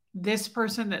reason, this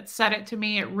person that said it to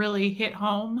me, it really hit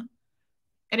home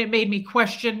and it made me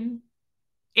question,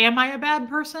 am I a bad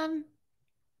person?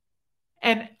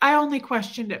 And I only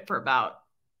questioned it for about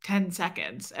 10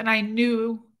 seconds. And I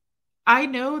know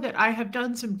that I have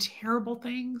done some terrible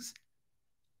things.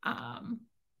 Um,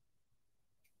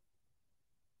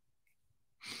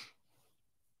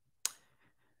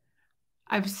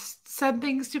 I've said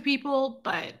things to people,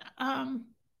 but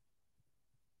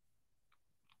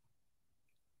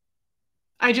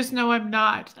I just know I'm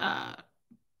not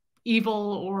evil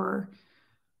or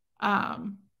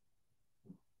um,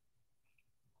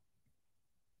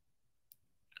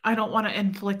 I don't want to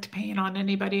inflict pain on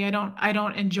anybody. I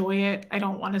don't enjoy it. I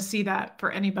don't want to see that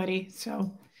for anybody.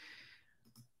 So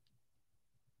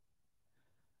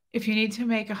if you need to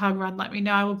make a hug run, let me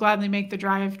know. I will gladly make the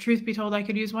drive. Truth be told, I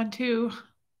could use one too.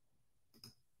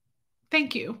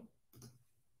 Thank you.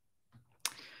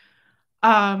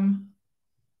 Um,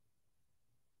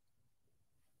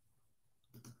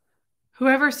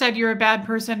 Whoever said you're a bad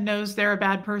person knows they're a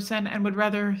bad person and would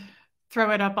rather throw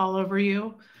it up all over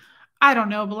you. I don't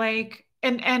know, Blake.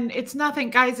 And it's nothing,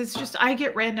 guys. It's just I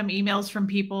get random emails from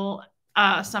people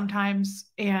sometimes,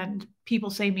 and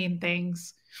people say mean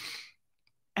things,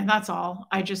 and that's all.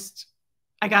 I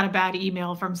got a bad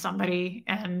email from somebody,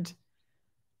 and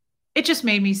it just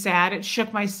made me sad. It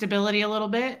shook my stability a little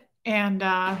bit, and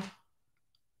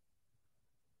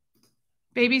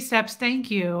baby steps.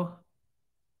 Thank you,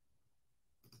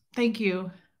 thank you,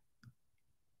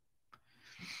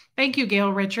 thank you,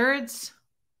 Gail Richards.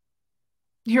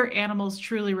 Your animals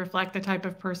truly reflect the type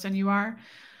of person you are.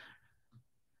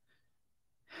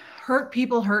 Hurt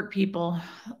people hurt people.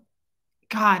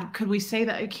 God, could we say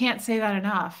that? I can't say that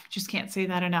enough. Just can't say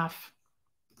that enough.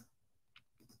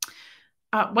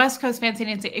 West Coast Fancy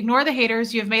Nancy, ignore the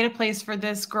haters. You have made a place for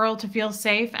this girl to feel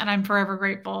safe, and I'm forever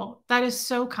grateful. That is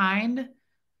so kind.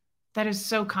 That is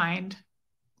so kind.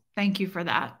 Thank you for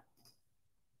that.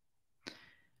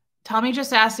 Tommy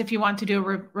just asked if you want to do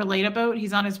a relate-a-boat.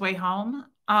 He's on his way home.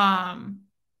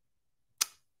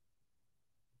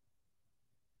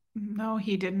 No,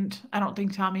 he didn't. I don't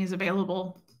think Tommy is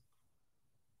available.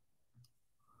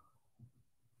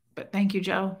 But thank you,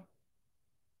 Joe.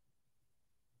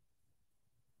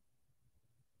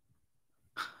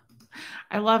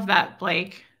 I love that,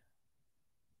 Blake.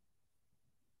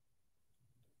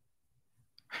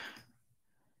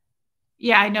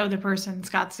 Yeah, I know the person,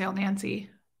 Scottsdale Nancy.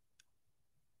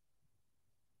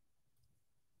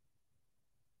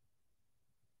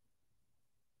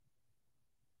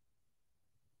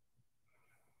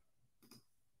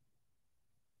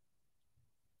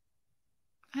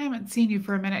 I haven't seen you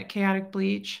for a minute, Chaotic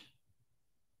Bleach.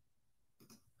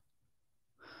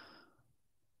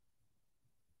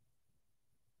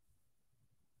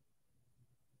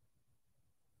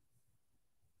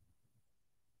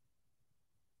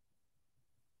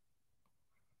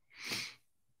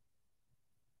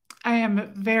 I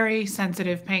am very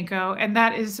sensitive, Panko, and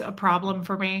that is a problem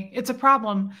for me. It's a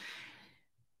problem.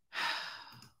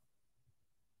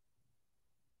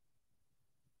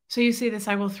 So you see this,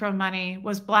 I will throw money,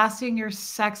 was blasting your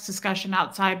sex discussion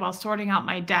outside while sorting out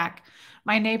my deck.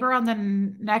 My neighbor on the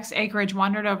next acreage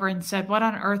wandered over and said, what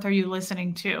on earth are you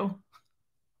listening to?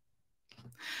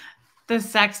 The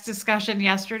sex discussion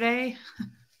yesterday?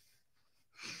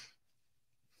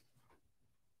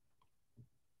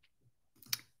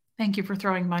 Thank you for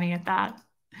throwing money at that.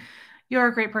 You're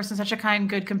a great person, such a kind,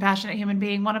 good, compassionate human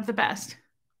being, one of the best.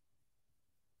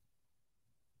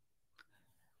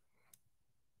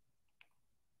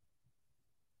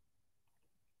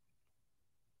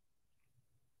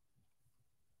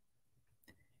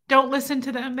 Don't listen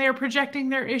to them. They are projecting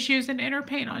their issues and inner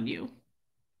pain on you.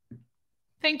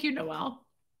 Thank you, Noelle.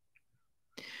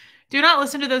 Do not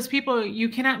listen to those people. You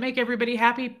cannot make everybody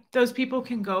happy. Those people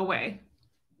can go away.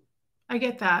 I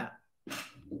get that.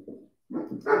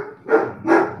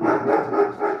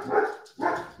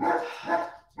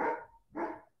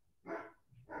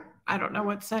 I don't know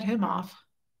what set him off.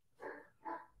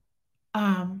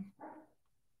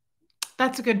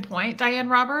 That's a good point. Diane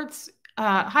Roberts.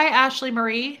 Hi, Ashley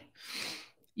Marie.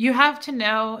 You have to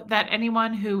know that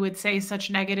anyone who would say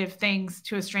such negative things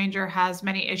to a stranger has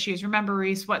many issues. Remember,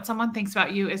 Reese, what someone thinks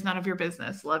about you is none of your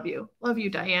business. Love you. Love you,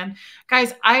 Diane.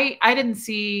 Guys, I didn't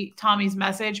see Tommy's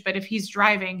message, but if he's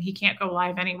driving, he can't go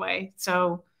live anyway.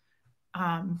 So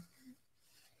um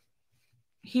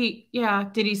yeah,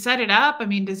 did he set it up? I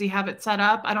mean, does he have it set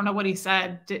up? I don't know what he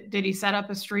said. Did he set up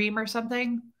a stream or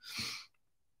something?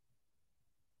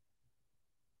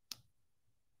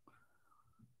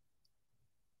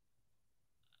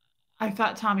 I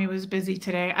thought Tommy was busy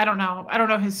today. I don't know. I don't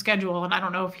know his schedule, and I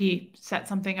don't know if he set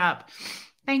something up.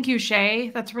 Thank you,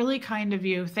 Shay. That's really kind of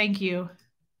you. Thank you.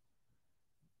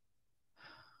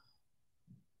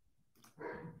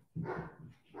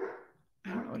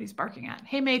 I don't know what he's barking at.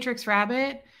 Hey, Matrix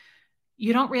Rabbit.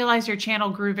 You don't realize your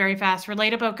channel grew very fast.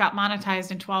 Relatable got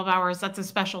monetized in 12 hours. That's a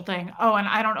special thing. Oh, and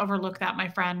I don't overlook that, my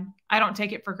friend. I don't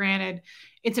take it for granted.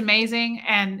 It's amazing.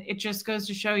 And it just goes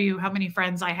to show you how many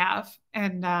friends I have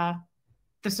and the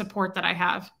support that I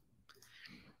have.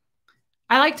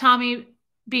 I like Tommy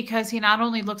because he not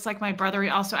only looks like my brother, he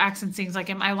also acts and sings like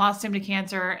him. I lost him to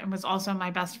cancer and was also my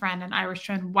best friend and Irish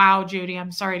twin. Wow, Judy,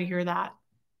 I'm sorry to hear that.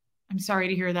 I'm sorry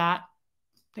to hear that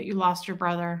you lost your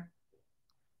brother.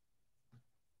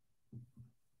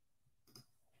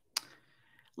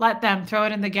 Let them throw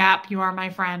it in the gap. You are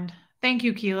my friend. Thank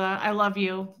you, Keela. I love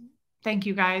you. Thank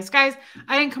you, guys. Guys,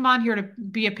 I didn't come on here to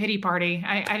be a pity party.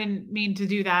 I didn't mean to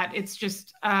do that. It's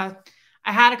just I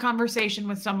had a conversation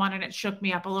with someone and it shook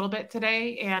me up a little bit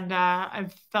today. And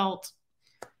I've felt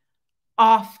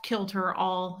off kilter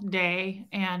all day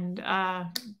and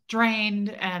drained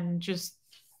and just,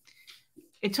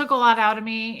 it took a lot out of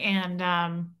me. And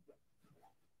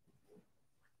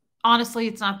honestly,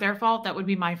 it's not their fault. That would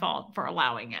be my fault for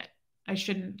allowing it. I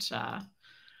shouldn't,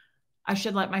 I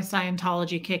should let my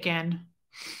Scientology kick in.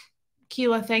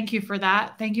 Keela, thank you for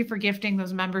that. Thank you for gifting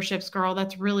those memberships, girl.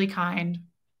 That's really kind.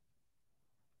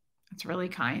 That's really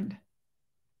kind.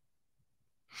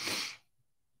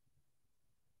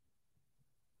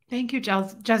 Thank you,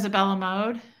 Jezebella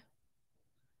Mode.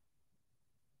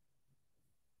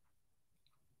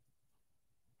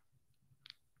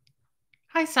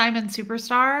 Hi, Simon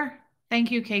Superstar. Thank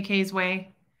you, KK's Way.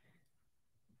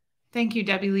 Thank you,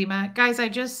 Debbie Lima. Guys, I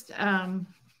just I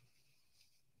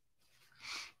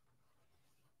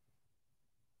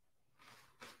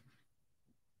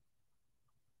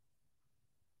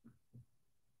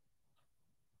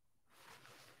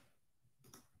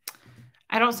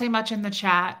don't say much in the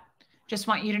chat. Just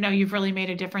want you to know you've really made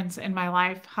a difference in my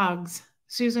life. Hugs.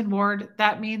 Susan Ward,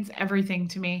 that means everything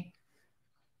to me.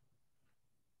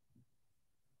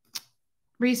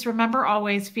 Reese, remember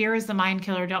always, fear is the mind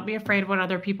killer. Don't be afraid of what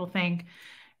other people think.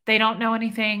 They don't know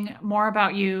anything more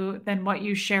about you than what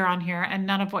you share on here, and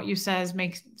none of what you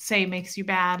makes you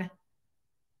bad.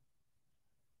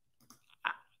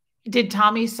 Did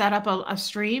Tommy set up a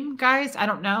stream, guys? I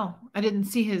don't know. I didn't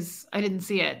see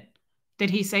it. Did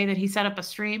he say that he set up a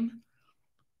stream?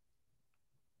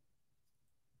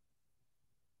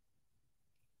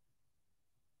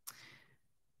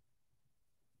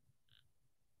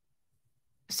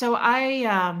 So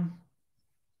I've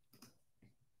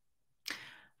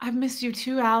missed you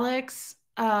too, Alex.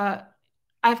 I've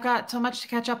got so much to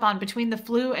catch up on between the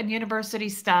flu and university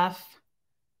stuff.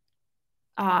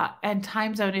 And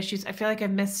time zone issues. I feel like I've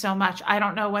missed so much. I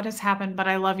don't know what has happened, but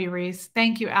I love you, Reese.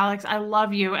 Thank you, Alex. I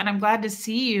love you. And I'm glad to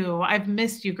see you. I've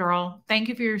missed you, girl. Thank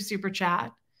you for your super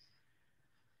chat.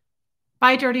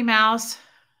 Bye, Dirty Mouse.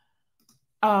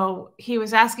 Oh, he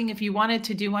was asking if you wanted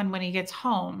to do one when he gets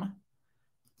home.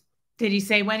 Did he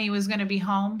say when he was going to be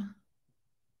home?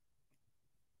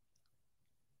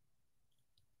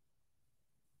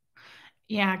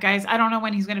 Yeah, guys, I don't know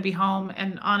when he's going to be home.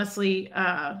 And honestly,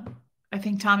 I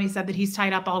think Tommy said that he's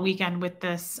tied up all weekend with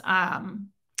this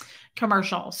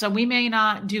commercial. So we may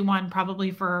not do one probably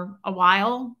for a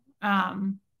while.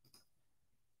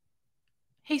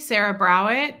 Hey, Sarah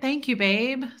Browett. Thank you,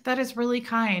 babe. That is really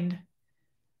kind.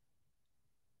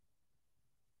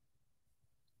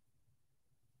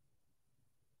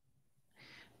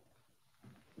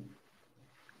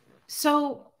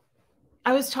 So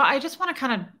I just want to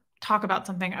kind of talk about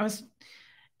something.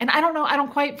 And I don't know, I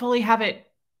don't quite fully have it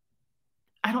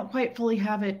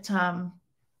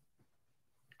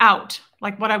out,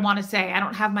 like what I want to say. I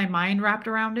don't have my mind wrapped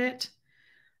around it.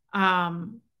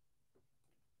 Thank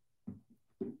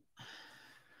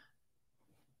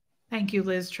you,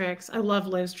 Liz Tricks. I love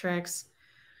Liz Tricks.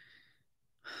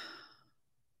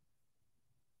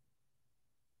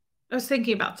 I was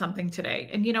thinking about something today.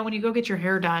 And when you go get your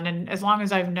hair done, and as long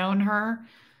as I've known her,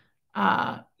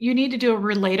 You need to do a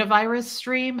relatavirus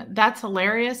stream. That's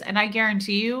hilarious. And I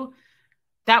guarantee you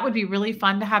that would be really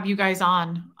fun to have you guys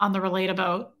on the Relata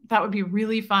boat. That would be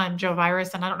really fun, Joe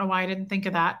Virus. And I don't know why I didn't think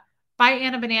of that. Bye,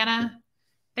 Anna Banana.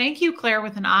 Thank you, Claire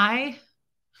with an I.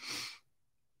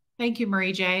 Thank you,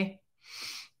 Marie J.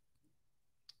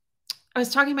 I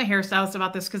was talking to my hairstylist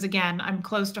about this because, again, I'm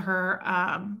close to her.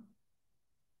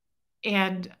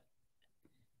 And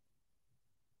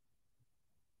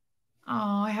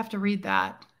oh, I have to read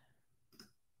that.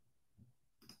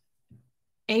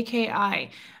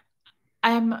 AKI.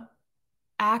 I'm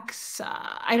Axa.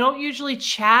 I don't usually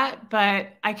chat, but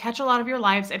I catch a lot of your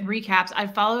lives and recaps.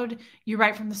 I've followed you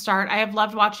right from the start. I have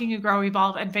loved watching you grow,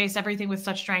 evolve, and face everything with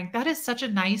such strength. That is such a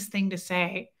nice thing to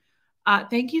say.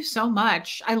 Thank you so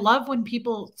much. I love when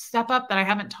people step up that I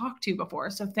haven't talked to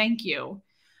before. So thank you.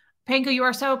 Panko, you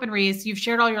are so open, Reese. You've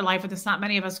shared all your life with us. Not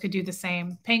many of us could do the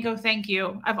same. Panko, thank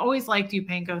you. I've always liked you,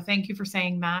 Panko. Thank you for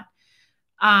saying that.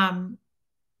 I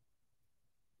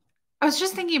was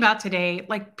just thinking about today,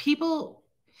 like people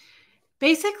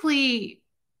basically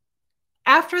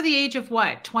after the age of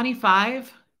what,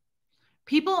 25,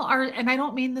 people are, and I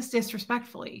don't mean this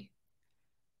disrespectfully,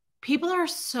 people are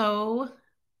so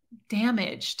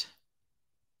damaged,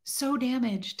 so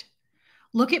damaged.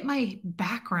 Look at my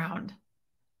background.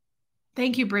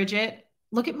 Thank you, Bridget.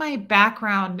 Look at my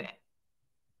background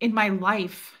in my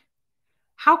life.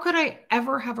 How could I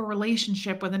ever have a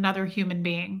relationship with another human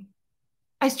being?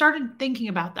 I started thinking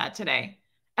about that today.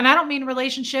 And I don't mean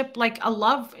relationship like a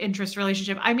love interest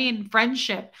relationship. I mean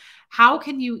friendship. How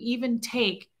can you even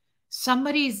take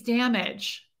somebody's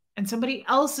damage and somebody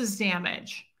else's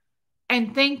damage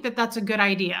and think that that's a good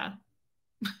idea?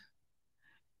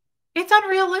 It's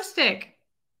unrealistic.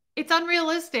 It's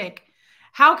unrealistic.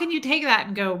 How can you take that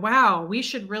and go, wow, we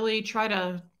should really try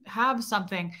to have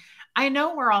something? I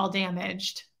know we're all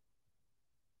damaged,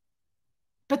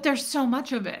 but there's so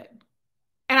much of it.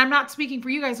 And I'm not speaking for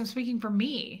you guys, I'm speaking for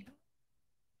me.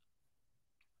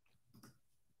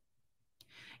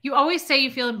 You always say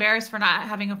you feel embarrassed for not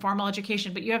having a formal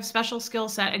education, but you have special skill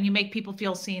set and you make people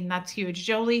feel seen. That's huge.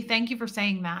 Jolie, thank you for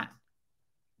saying that.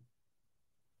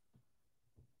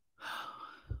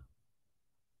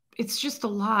 It's just a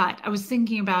lot. I was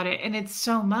thinking about it and it's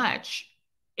so much.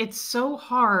 It's so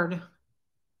hard.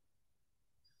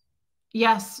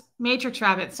 Yes, Matrix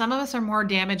Rabbit. Some of us are more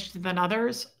damaged than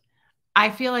others. I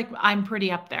feel like I'm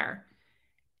pretty up there.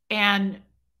 And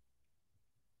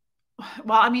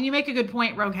well, I mean, you make a good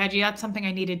point, Rogue Hedgie. That's something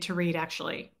I needed to read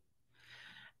actually.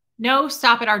 No,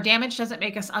 stop it. Our damage doesn't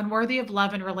make us unworthy of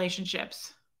love and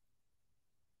relationships.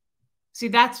 See,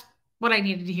 that's what I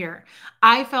needed to hear.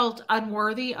 I felt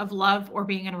unworthy of love or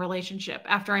being in a relationship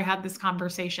after I had this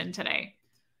conversation today.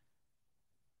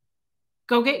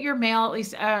 Go get your mail, at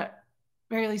least,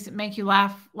 very least it make you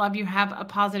laugh, love you, have a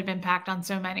positive impact on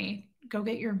so many. Go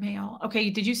get your mail. Okay,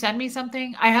 did you send me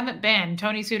something? I haven't been.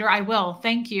 Tony Suter, I will.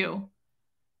 Thank you.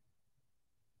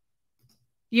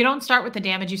 You don't start with the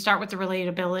damage, you start with the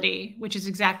relatability, which is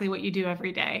exactly what you do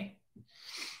every day.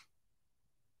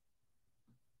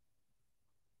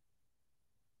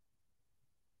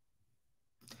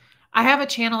 I have a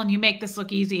channel and you make this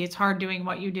look easy. It's hard doing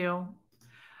what you do.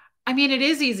 I mean, it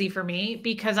is easy for me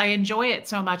because I enjoy it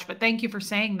so much, but thank you for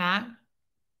saying that.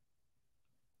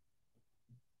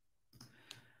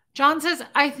 John says,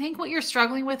 I think what you're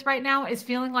struggling with right now is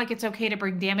feeling like it's okay to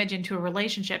bring damage into a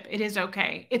relationship. It is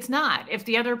okay. It's not. If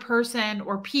the other person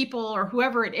or people or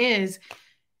whoever it is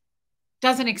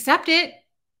doesn't accept it,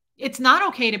 it's not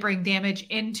okay to bring damage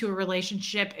into a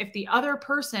relationship if the other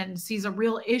person sees a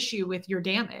real issue with your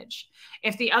damage.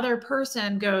 If the other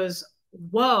person goes,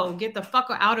 whoa, get the fuck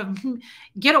out of,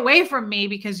 get away from me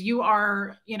because you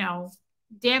are, you know,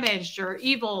 damaged or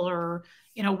evil or,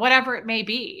 you know, whatever it may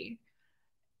be.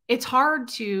 It's hard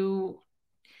to,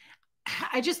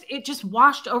 it just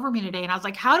washed over me today. And I was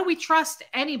like, how do we trust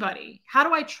anybody? How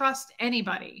do I trust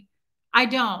anybody? I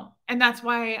don't. And that's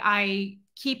why I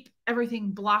keep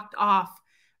everything blocked off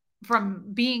from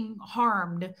being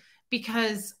harmed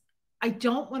because I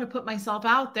don't want to put myself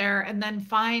out there and then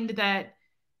find that,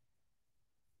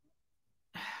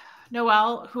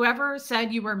 Noelle, whoever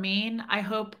said you were mean, I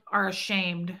hope are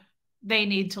ashamed. They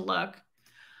need to look.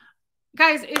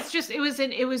 Guys,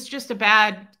 it was just a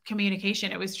bad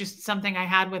communication. It was just something I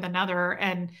had with another.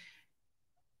 And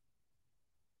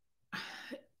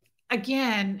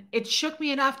again, it shook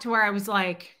me enough to where I was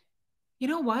like, you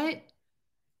know what?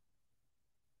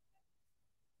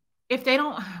 If they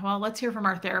don't, well, let's hear from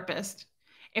our therapist.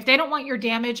 If they don't want your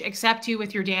damage, accept you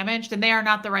with your damage, then they are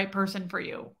not the right person for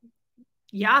you.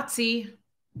 Yahtzee.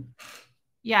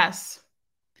 Yes.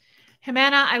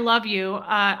 Jimena, I love you.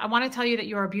 I want to tell you that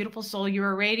you are a beautiful soul. You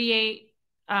irradiate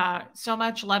so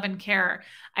much love and care.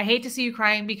 I hate to see you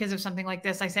crying because of something like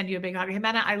this. I send you a big hug.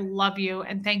 Jimena, I love you.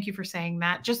 And thank you for saying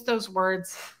that. Just those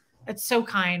words. It's so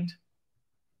kind.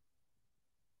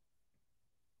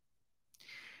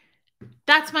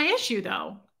 That's my issue,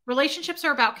 though. Relationships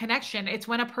are about connection. It's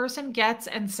when a person gets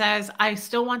and says, I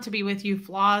still want to be with you,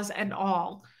 flaws and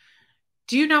all.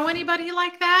 Do you know anybody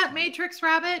like that, Matrix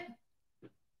Rabbit?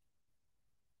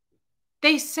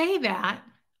 They say that,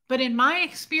 but in my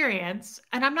experience,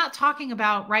 and I'm not talking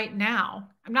about right now,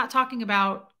 I'm not talking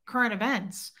about current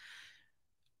events.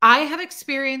 I have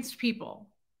experienced people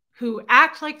who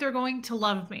act like they're going to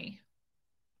love me.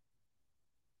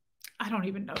 I don't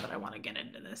even know that I want to get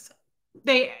into this.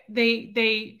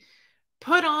 They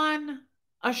put on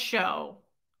a show.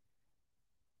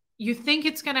 You think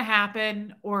it's going to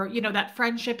happen, or that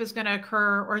friendship is going to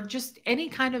occur, or just any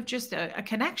kind of just a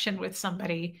connection with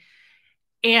somebody,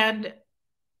 and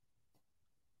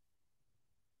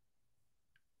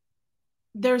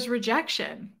there's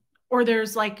rejection, or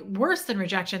there's like worse than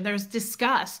rejection, there's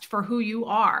disgust for who you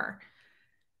are.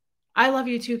 I love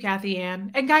you too, Kathy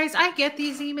Ann. And guys, I get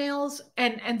these emails,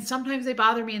 and sometimes they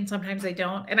bother me and sometimes they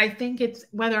don't. And I think it's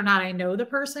whether or not I know the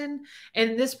person.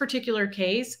 In this particular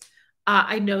case,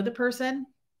 I know the person.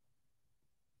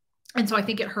 And so I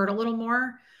think it hurt a little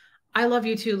more. I love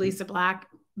you too, Lisa Black.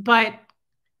 But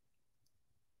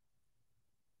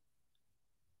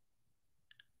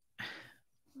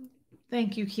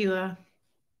thank you, Keela.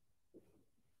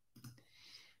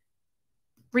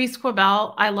 Reese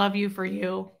Quabell, I love you for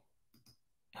you.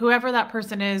 Whoever that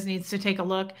person is needs to take a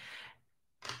look.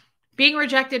 Being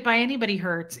rejected by anybody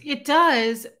hurts. It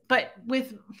does, but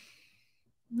with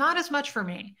not as much for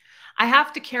me. I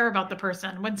have to care about the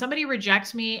person. When somebody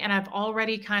rejects me and I've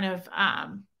already kind of,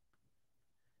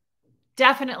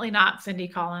 definitely not Cindy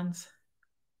Collins.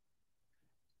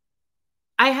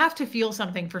 I have to feel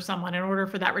something for someone in order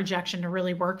for that rejection to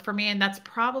really work for me. And that's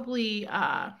probably,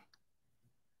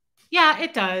 yeah,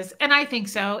 it does. And I think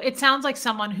so. It sounds like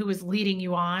someone who is leading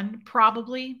you on,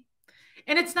 probably.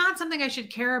 And it's not something I should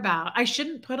care about. I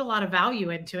shouldn't put a lot of value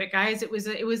into it, guys. It was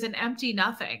an empty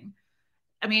nothing.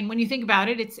 I mean, when you think about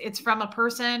it, it's from a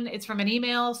person, it's from an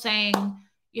email saying,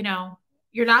 you know,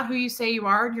 you're not who you say you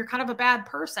are, and you're kind of a bad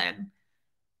person.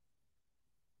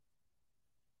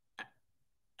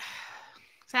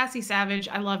 Sassy Savage,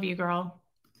 I love you, girl.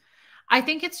 I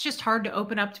think it's just hard to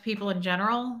open up to people in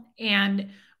general.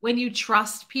 And when you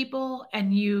trust people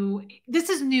and this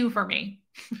is new for me.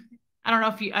 I don't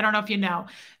know if you know,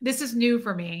 this is new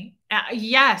for me.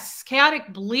 Yes.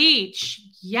 Chaotic bleach.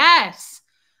 Yes.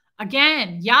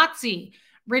 Again, Yahtzee.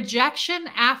 Rejection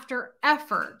after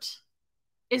effort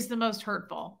is the most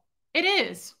hurtful. It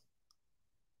is.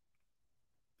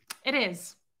 It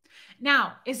is.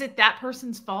 Now, is it that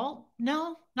person's fault?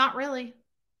 No, not really.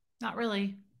 Not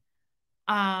really.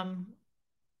 Um,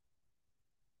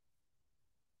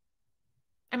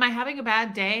 am I having a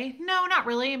bad day? No, not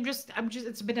really.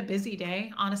 It's been a busy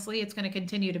day. Honestly, it's going to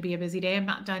continue to be a busy day. I'm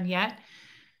not done yet.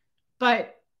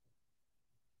 But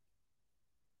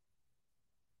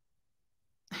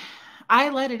I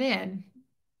let it in.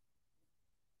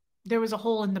 There was a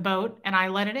hole in the boat and I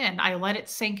let it in. I let it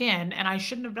sink in, and I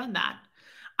shouldn't have done that.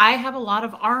 I have a lot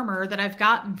of armor that I've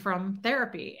gotten from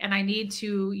therapy and I need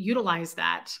to utilize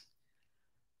that.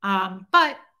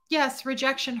 But yes,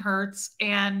 rejection hurts,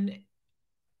 and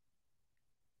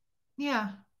yeah,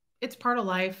 it's part of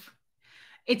life.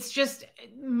 It's just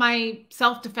my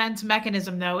self-defense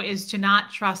mechanism, though, is to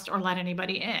not trust or let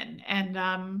anybody in.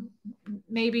 And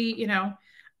maybe,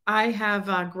 I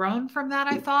have grown from that,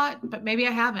 I thought, but maybe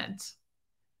I haven't.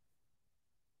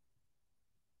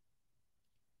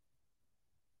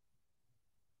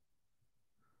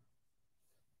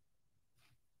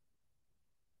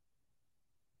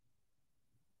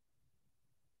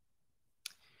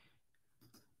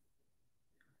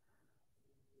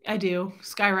 I do,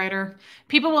 Skywriter.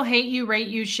 People will hate you, rate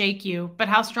you, shake you, but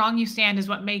how strong you stand is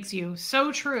what makes you.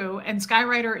 So true. And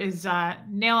Skywriter is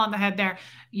nail on the head there.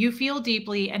 You feel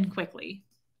deeply and quickly.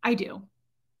 I do.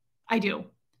 I do.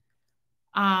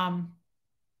 Um,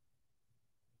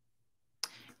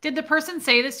 did the person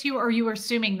say this to you, or are you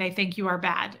assuming they think you are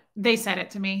bad? They said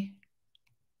it to me.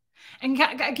 And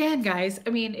again, guys, I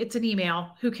mean, it's an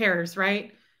email. Who cares,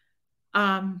 right?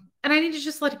 And I need to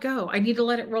just let it go. I need to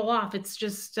let it roll off. It's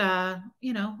just, I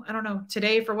don't know.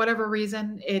 Today, for whatever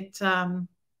reason,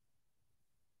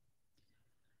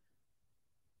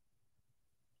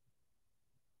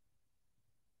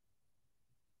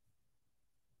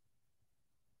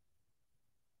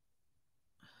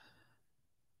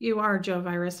 You are Joe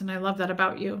Virus, and I love that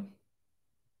about you.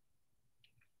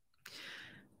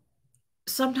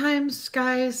 Sometimes,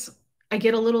 guys, I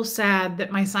get a little sad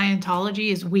that my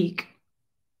Scientology is weak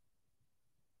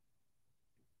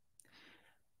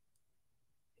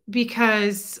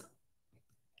because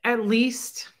at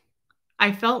least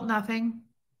I felt nothing.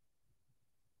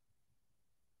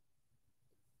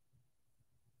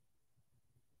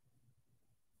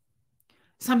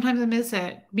 Sometimes I miss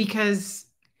it because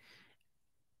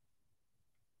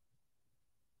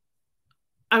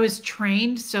I was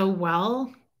trained so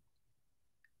well.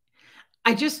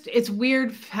 It's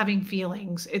weird having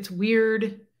feelings. It's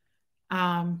weird.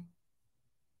 Um,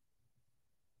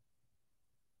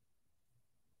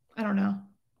 I don't know.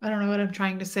 I don't know what I'm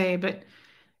trying to say, but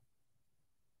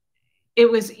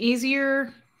it was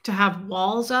easier to have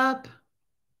walls up.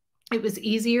 It was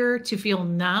easier to feel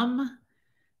numb.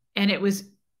 And it was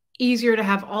easier to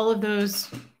have all of those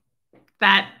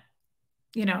that,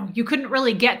 you couldn't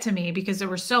really get to me because there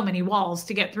were so many walls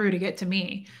to get through to get to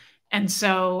me. And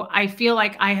so I feel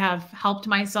like I have helped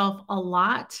myself a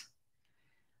lot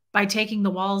by taking the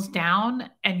walls down.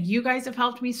 And you guys have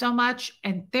helped me so much,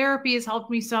 and therapy has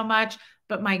helped me so much.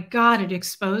 But my God, it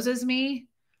exposes me.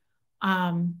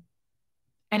 Um,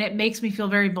 and it makes me feel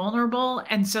very vulnerable.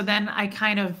 And so then I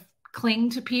kind of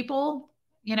cling to people.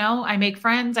 I make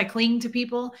friends, I cling to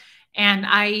people, and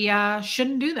I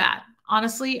shouldn't do that.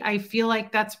 Honestly, I feel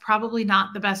like that's probably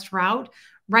not the best route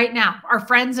right now. Are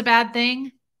friends a bad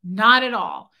thing? Not at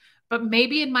all. But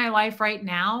maybe in my life right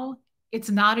now, it's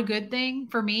not a good thing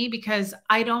for me because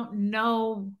I don't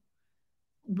know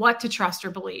what to trust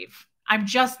or believe. I'm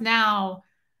just now,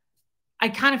 I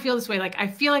kind of feel this way. Like, I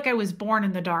feel like I was born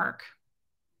in the dark.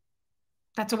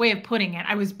 That's a way of putting it.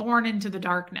 I was born into the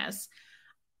darkness.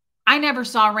 I never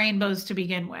saw rainbows to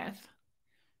begin with.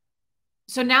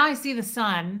 So now I see the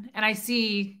sun and I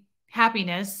see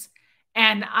happiness,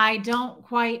 and I don't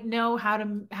quite know how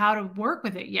to work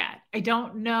with it yet. I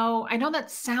don't know. I know that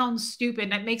sounds stupid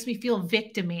and it makes me feel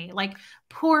victimy. Like,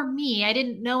 poor me, I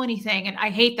didn't know anything, and I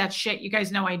hate that shit. You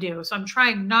guys know I do. So I'm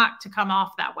trying not to come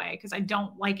off that way because I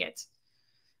don't like it.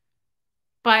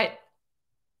 But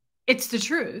it's the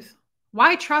truth.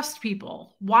 Why trust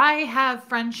people? Why have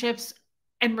friendships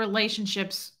and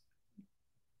relationships?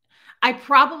 I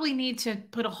probably need to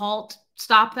put a halt,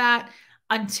 stop that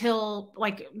until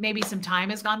like maybe some time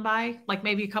has gone by, like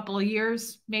maybe a couple of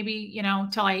years, maybe,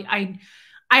 till I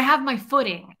have my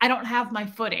footing. I don't have my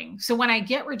footing. So when I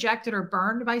get rejected or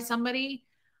burned by somebody,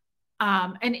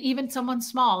 and even someone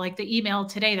small, like the email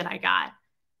today that I got,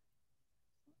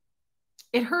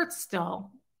 it hurts still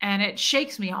and it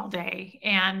shakes me all day.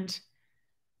 And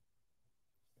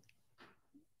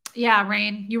yeah,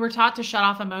 Rain, you were taught to shut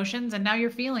off emotions and now you're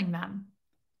feeling them.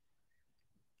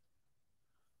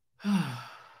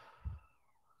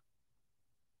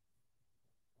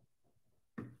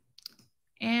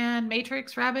 And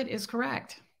Matrix Rabbit is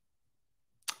correct.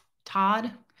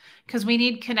 Todd, because we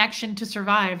need connection to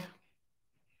survive.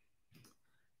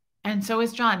 And so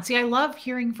is John. See, I love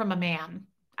hearing from a man.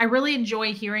 I really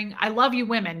enjoy hearing. I love you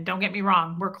women. Don't get me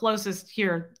wrong. We're closest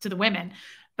here to the women.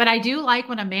 But I do like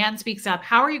when a man speaks up.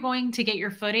 How are you going to get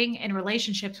your footing in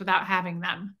relationships without having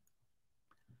them?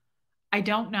 I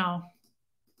don't know.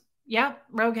 Yep,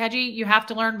 Rogue Hedgie, you have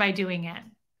to learn by doing it.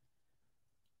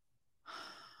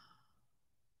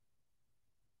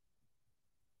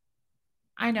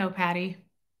 I know, Patty.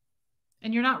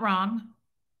 And you're not wrong.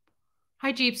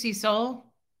 Hi, Gypsy Soul.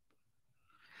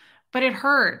 But it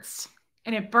hurts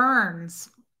and it burns.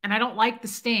 And I don't like the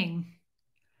sting.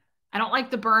 I don't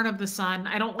like the burn of the sun.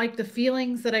 I don't like the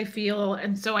feelings that I feel.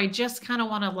 And so I just kind of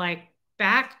want to like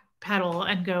backpedal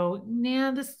and go,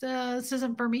 nah, this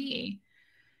isn't for me.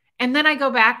 And then I go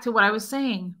back to what I was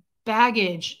saying,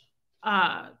 baggage,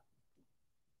 uh,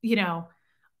 you know,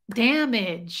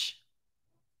 damage.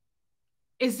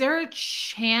 Is there a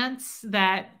chance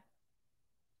that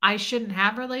I shouldn't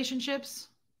have relationships?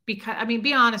 Because, I mean,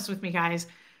 be honest with me, guys.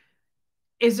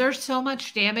 Is there so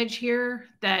much damage here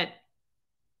that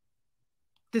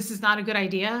this is not a good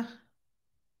idea?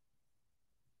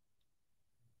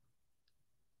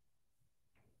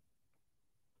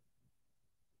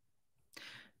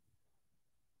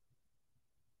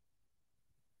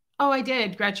 Oh, I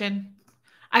did, Gretchen.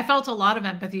 I felt a lot of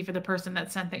empathy for the person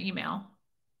that sent the email.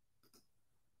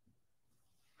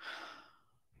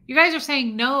 You guys are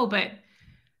saying no, but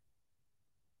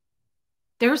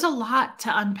there's a lot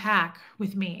to unpack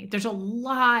with me. There's a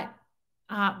lot.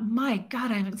 My God,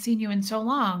 I haven't seen you in so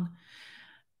long.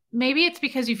 Maybe it's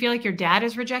because you feel like your dad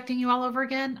is rejecting you all over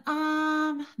again.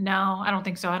 No, I don't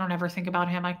think so. I don't ever think about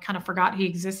him. I kind of forgot he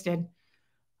existed.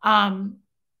 Um,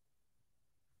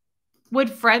 Would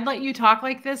Fred let you talk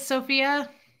like this, Sophia?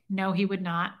 No, he would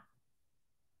not.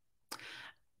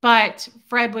 But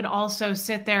Fred would also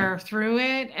sit there through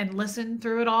it and listen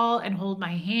through it all and hold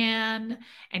my hand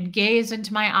and gaze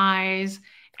into my eyes.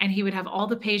 And he would have all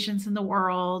the patience in the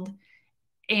world.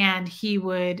 And he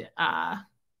would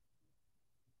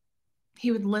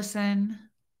listen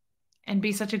and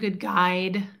be such a good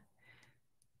guide.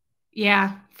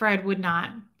 Yeah, Fred would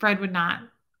not. Fred would not.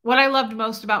 What I loved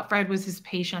most about Fred was his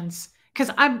patience. Because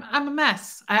I'm a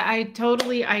mess. I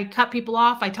cut people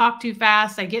off. I talk too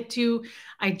fast. I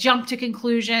jump to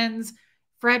conclusions.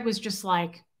 Fred was just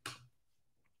like,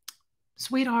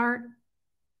 sweetheart,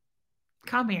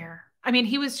 come here. I mean,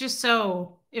 he was just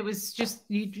so, it was just,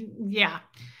 yeah.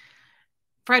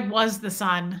 Fred was the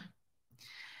sun.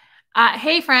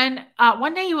 Hey, friend,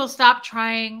 one day you will stop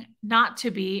trying not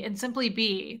to be and simply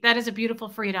be. That is a beautiful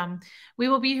freedom. We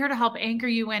will be here to help anchor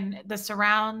you when the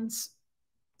surrounds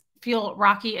feel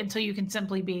rocky until you can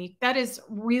simply be. That is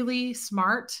really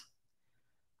smart,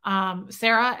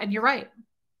 Sarah, and you're right.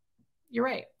 You're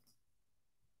right.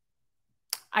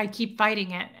 I keep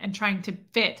fighting it and trying to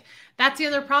fit. That's the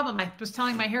other problem. I was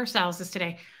telling my hairstylist this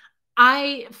today.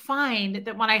 I find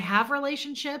that when I have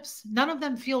relationships, none of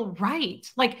them feel right.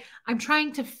 Like I'm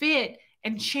trying to fit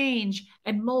and change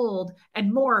and mold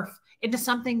and morph into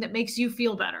something that makes you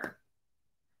feel better.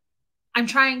 I'm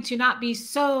trying to not be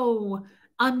so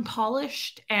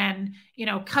unpolished and,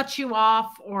 cut you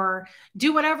off or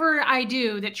do whatever I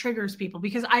do that triggers people,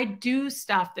 because I do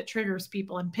stuff that triggers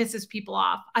people and pisses people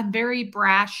off. I'm very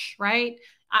brash, right?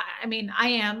 I mean, I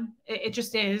am. It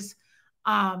just is.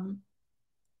 I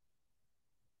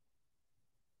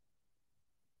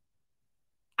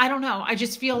don't know. I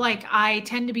just feel like I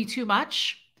tend to be too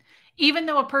much, even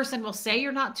though a person will say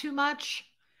you're not too much.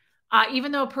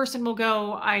 Even though a person will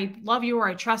go, I love you or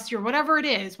I trust you or whatever it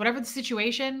is, whatever the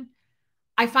situation,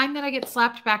 I find that I get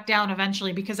slapped back down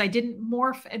eventually because I didn't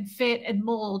morph and fit and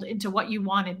mold into what you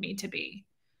wanted me to be.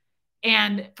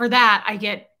 And for that, I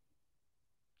get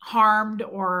harmed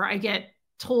or I get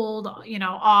told,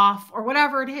 off or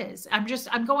whatever it is.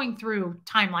 I'm going through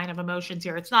timeline of emotions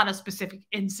here. It's not a specific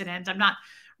incident. I'm not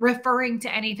referring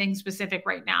to anything specific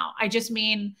right now. I just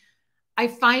mean, I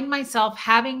find myself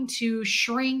having to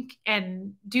shrink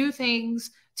and do things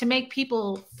to make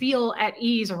people feel at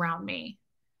ease around me.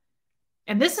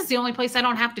 And this is the only place I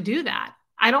don't have to do that.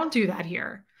 I don't do that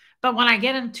here. But when I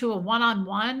get into a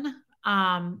one-on-one,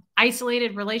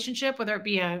 isolated relationship, whether it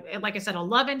be like I said, a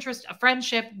love interest, a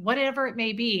friendship, whatever it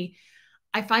may be,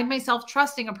 I find myself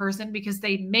trusting a person because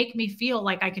they make me feel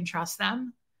like I can trust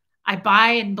them. I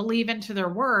buy and believe into their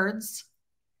words.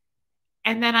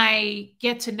 And then I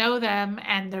get to know them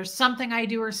and there's something I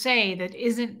do or say that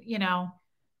isn't,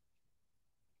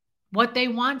 what they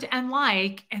want and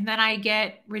like, and then I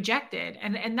get rejected.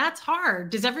 And that's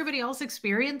hard. Does everybody else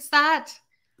experience that?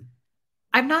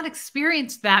 I've not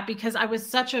experienced that because I was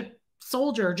such a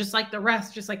soldier, just like the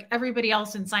rest, just like everybody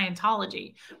else in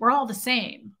Scientology. We're all the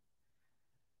same.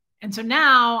 And so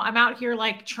now I'm out here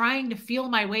like trying to feel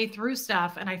my way through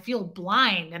stuff and I feel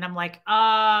blind and I'm like,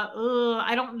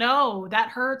 I don't know. That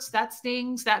hurts, that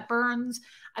stings, that burns.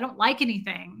 I don't like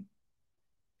anything.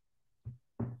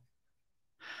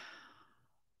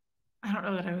 I don't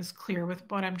know that I was clear with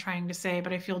what I'm trying to say,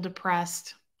 but I feel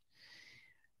depressed.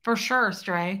 For sure,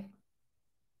 Stray.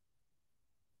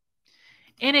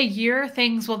 In a year,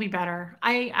 things will be better.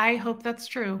 I hope that's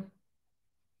true.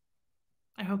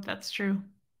 I hope that's true.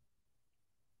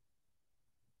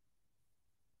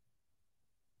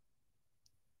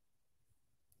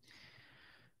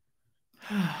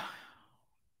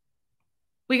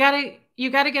 You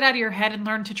gotta get out of your head and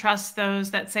learn to trust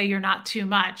those that say you're not too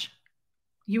much.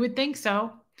 You would think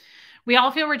so. We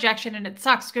all feel rejection and it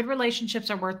sucks. Good relationships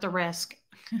are worth the risk.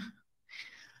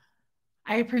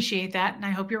 I appreciate that. And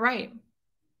I hope you're right.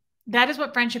 That is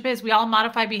what friendship is. We all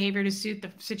modify behavior to suit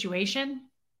the situation.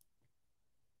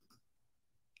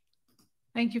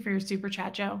 Thank you for your super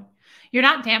chat, Joe. You're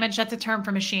not damaged. That's a term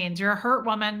for machines. You're a hurt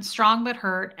woman, strong but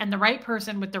hurt, and the right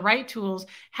person with the right tools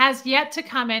has yet to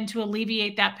come in to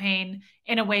alleviate that pain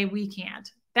in a way we can't.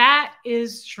 That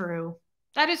is true.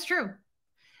 That is true.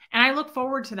 And I look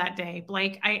forward to that day,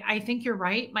 Blake. I think you're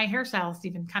right. My hairstylist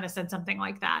even kind of said something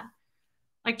like that.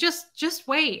 Like, just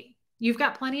wait. You've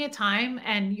got plenty of time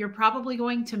and you're probably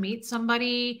going to meet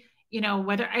somebody,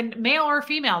 whether and male or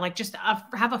female, like just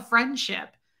have a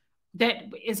friendship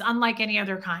that is unlike any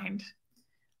other kind.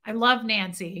 I love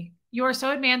Nancy. You are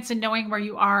so advanced in knowing where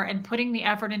you are and putting the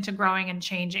effort into growing and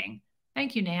changing.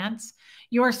 Thank you, Nance.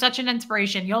 You are such an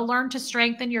inspiration. You'll learn to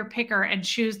strengthen your picker and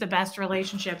choose the best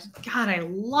relationships. God, I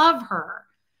love her.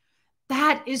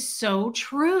 That is so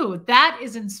true. That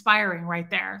is inspiring right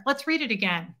there. Let's read it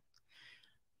again.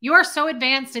 You are so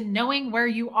advanced in knowing where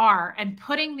you are and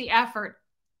putting the effort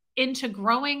into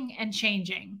growing and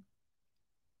changing.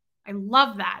 I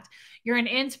love that. You're an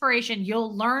inspiration.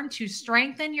 You'll learn to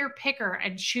strengthen your picker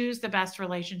and choose the best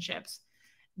relationships.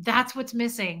 That's what's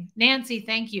missing. Nancy,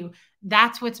 thank you.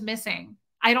 That's what's missing.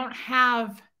 I don't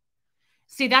have,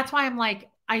 see, that's why I'm like,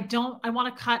 I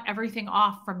want to cut everything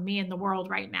off from me in the world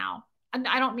right now. And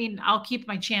I don't mean I'll keep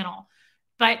my channel,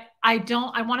 but I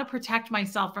want to protect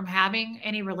myself from having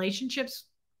any relationships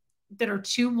that are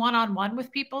too one-on-one with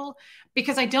people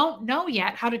because I don't know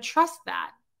yet how to trust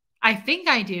that. I think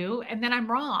I do, and then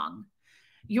I'm wrong.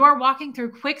 You are walking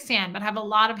through quicksand, but have a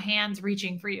lot of hands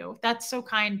reaching for you. That's so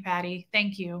kind, Patty.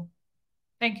 Thank you.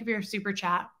 Thank you for your super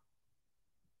chat.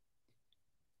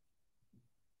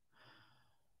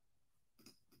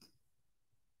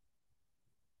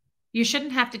 You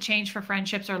shouldn't have to change for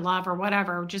friendships or love or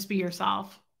whatever. Just be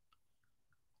yourself.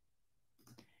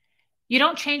 You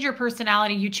don't change your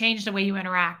personality. You change the way you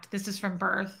interact. This is from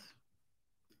birth.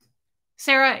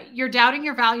 Sarah, you're doubting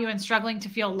your value and struggling to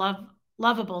feel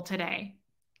lovable today.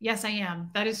 Yes, I am.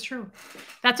 That is true.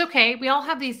 That's okay. We all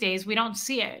have these days. We don't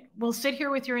see it. We'll sit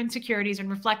here with your insecurities and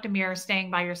reflect a mirror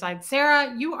staying by your side.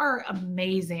 Sarah, you are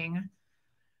amazing.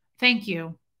 Thank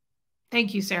you.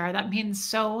 Thank you, Sarah. That means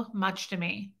so much to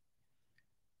me.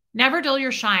 Never dull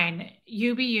your shine.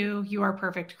 You be you. You are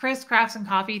perfect. Chris, Crafts and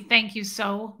Coffee, thank you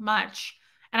so much.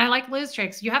 And I like Liz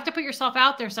Tricks. You have to put yourself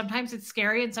out there. Sometimes it's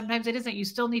scary and sometimes it isn't. You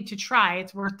still need to try.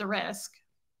 It's worth the risk.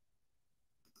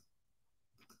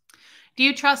 Do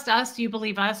you trust us? Do you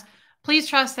believe us? Please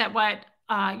trust that what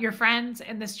your friends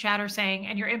in this chat are saying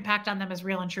and your impact on them is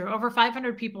real and true. Over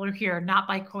 500 people are here, not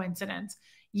by coincidence.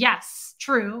 Yes,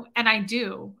 true. And I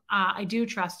do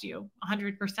trust you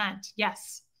 100%.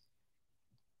 Yes.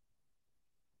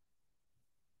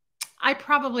 I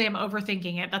probably am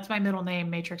overthinking it. That's my middle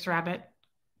name, Matrix Rabbit.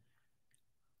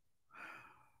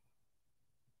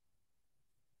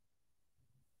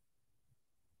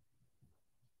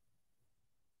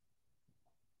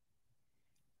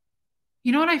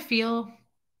 You know what I feel?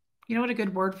 You know what a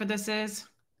good word for this is?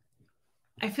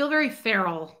 I feel very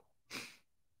feral.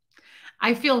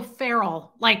 I feel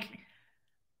feral. Like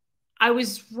I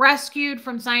was rescued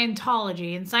from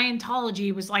Scientology, and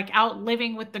Scientology was like out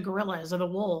living with the gorillas or the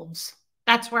wolves.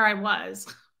 That's where I was.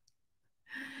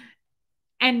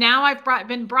 And now I've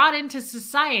been brought into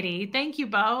society. Thank you,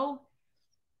 Bo.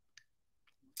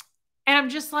 And I'm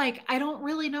just like, I don't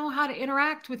really know how to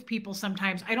interact with people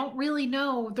sometimes. I don't really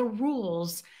know the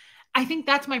rules. I think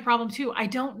that's my problem too. I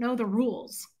don't know the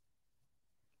rules.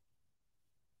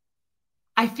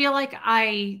 I feel like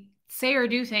I say or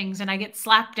do things and I get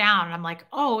slapped down and I'm like,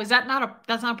 oh, that's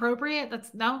not appropriate?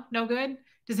 That's no good.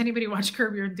 Does anybody watch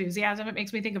Curb Your Enthusiasm? It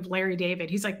makes me think of Larry David.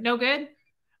 He's like, no good.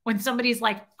 When somebody's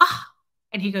like, ah,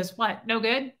 and he goes, what? No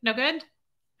good? No good?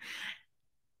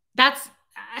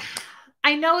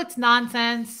 I know it's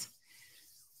nonsense.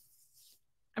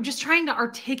 I'm just trying to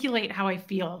articulate how I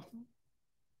feel.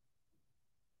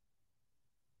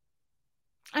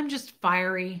 I'm just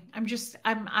fiery.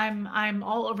 I'm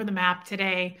all over the map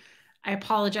today. I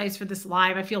apologize for this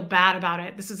live. I feel bad about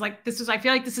it. I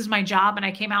feel like this is my job and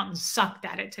I came out and sucked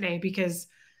at it today because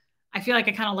I feel like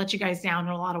I kind of let you guys down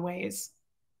in a lot of ways.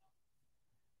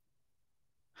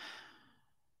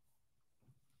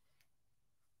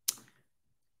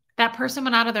 That person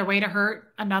went out of their way to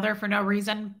hurt another for no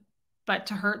reason, but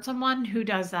to hurt someone. Who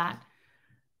does that?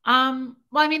 Well,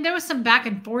 I mean, there was some back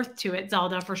and forth to it,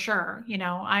 Zelda, for sure. You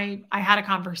know, I had a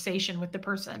conversation with the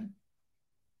person.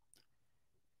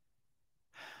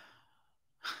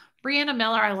 Brianna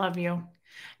Miller, I love you.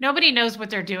 Nobody knows what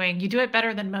they're doing. You do it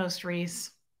better than most, Reese.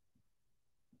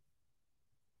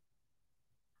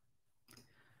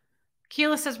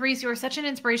 Keela says, Reese, you are such an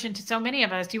inspiration to so many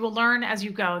of us. You will learn as you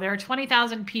go. There are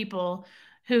 20,000 people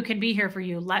who can be here for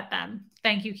you. Let them.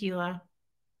 Thank you, Keela.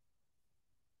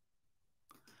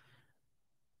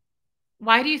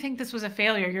 Why do you think this was a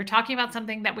failure? You're talking about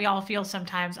something that we all feel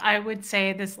sometimes. I would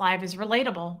say this live is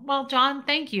relatable. Well, John,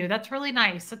 thank you. That's really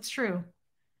nice. That's true.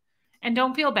 And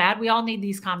don't feel bad. We all need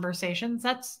these conversations.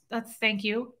 That's thank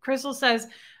you. Crystal says,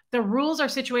 the rules are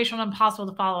situational and impossible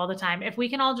to follow all the time. If we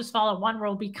can all just follow one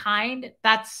rule, be kind.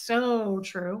 That's so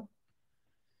true.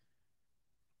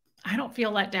 I don't feel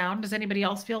let down. Does anybody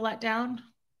else feel let down?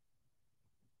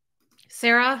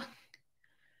 Sarah,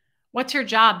 what's your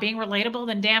job? Being relatable?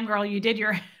 Then damn girl, you did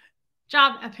your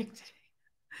job epic today.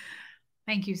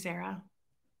 Thank you, Sarah.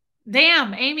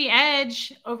 Damn, Amy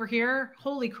Edge over here.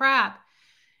 Holy crap.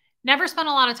 Never spent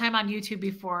a lot of time on YouTube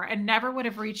before and never would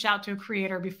have reached out to a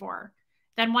creator before.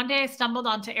 Then one day I stumbled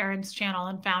onto Erin's channel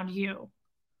and found you.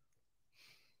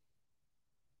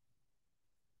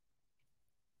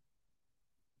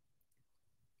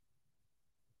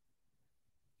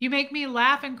 You make me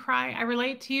laugh and cry. I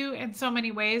relate to you in so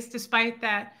many ways, despite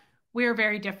that we're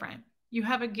very different. You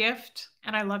have a gift,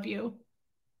 and I love you.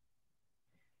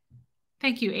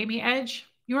 Thank you, Amy Edge.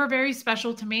 You are very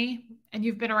special to me, and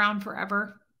you've been around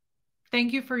forever.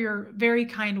 Thank you for your very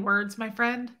kind words, my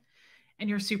friend, and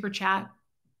your super chat.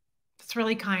 It's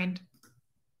really kind.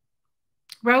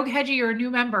 Rogue Hedgie, you're a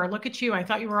new member. Look at you. I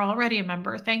thought you were already a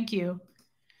member. Thank you.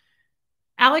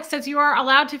 Alex says you are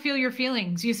allowed to feel your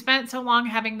feelings. You spent so long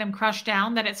having them crushed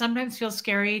down that it sometimes feels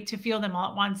scary to feel them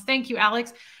all at once. Thank you,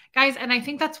 Alex. Guys, and I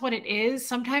think that's what it is.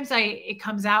 Sometimes it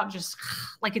comes out just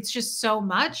like it's just so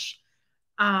much.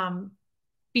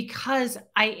 Because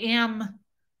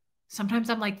sometimes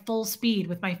I'm like full speed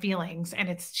with my feelings and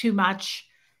it's too much.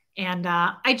 And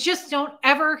I just don't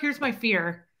ever, here's my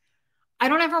fear. I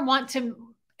don't ever want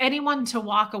anyone to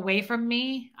walk away from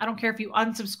me. I don't care if you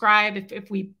unsubscribe, if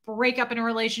we break up in a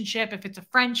relationship, if it's a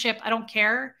friendship, I don't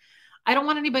care. I don't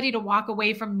want anybody to walk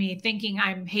away from me thinking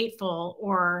I'm hateful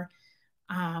or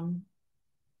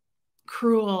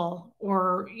cruel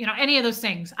or, any of those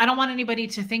things. I don't want anybody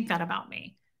to think that about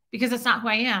me because that's not who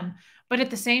I am. But at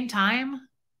the same time,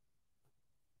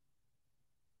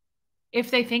 if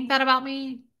they think that about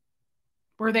me,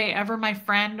 were they ever my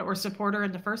friend or supporter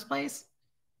in the first place?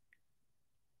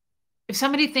 If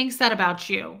somebody thinks that about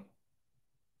you,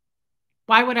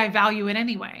 why would I value it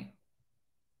anyway?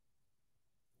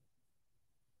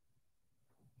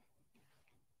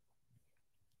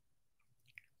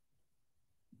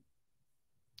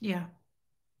 Yeah.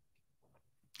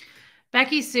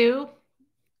 Becky Sue,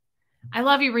 I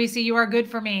love you, Reese. You are good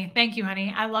for me. Thank you,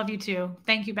 honey. I love you too.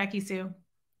 Thank you, Becky Sue.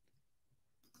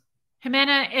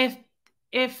 Jimena,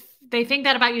 if they think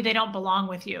that about you, they don't belong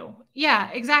with you.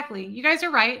 Yeah, exactly. You guys are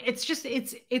right.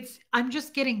 I'm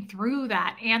just getting through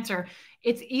that answer.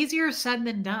 It's easier said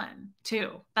than done,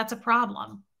 too. That's a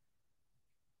problem.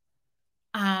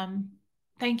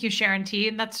 Thank you, Sharon T.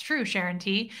 And that's true, Sharon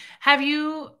T.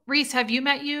 Reese, have you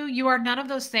met you? You are none of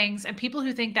those things. And people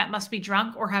who think that must be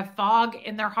drunk or have fog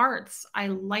in their hearts. I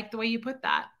like the way you put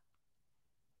that.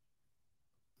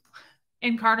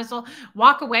 Incarnazel,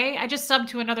 walk away. I just subbed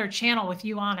to another channel with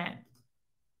you on it.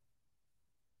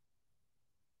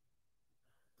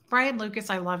 Brian Lucas,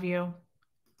 I love you.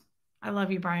 I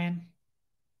love you, Brian.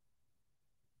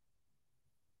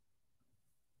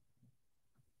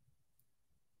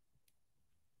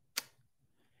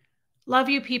 Love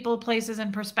you, people, places,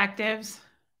 and perspectives.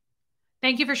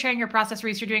 Thank you for sharing your process,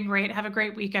 Reese. You're doing great. Have a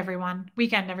great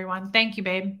weekend, everyone. Thank you,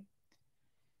 babe.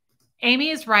 Amy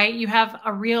is right. You have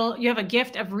a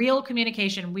gift of real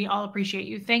communication. We all appreciate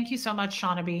you. Thank you so much,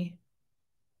 Shaunaby.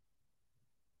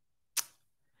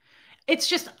 It's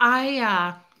just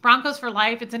Broncos for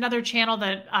Life. It's another channel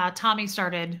that Tommy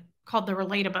started called The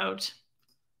Relate-A-Boat.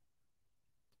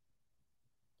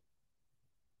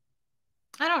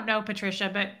 I don't know, Patricia,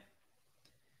 but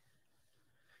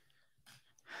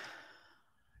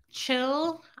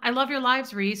chill. I love your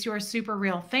lives, Reese. You are super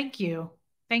real. Thank you.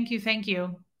 Thank you. Thank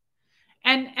you.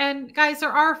 And guys,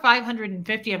 there are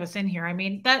 550 of us in here. I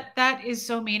mean, that is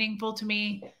so meaningful to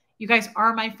me. You guys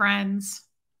are my friends.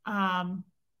 Wonder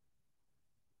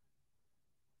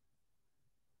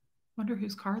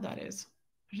whose car that is.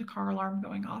 There's a car alarm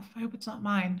going off. I hope it's not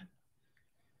mine.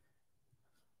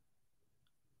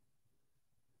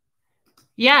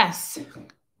 Yes.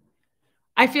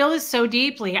 I feel this so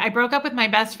deeply. I broke up with my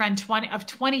best friend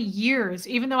 20 years.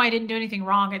 Even though I didn't do anything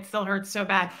wrong, it still hurts so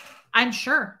bad. I'm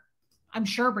sure,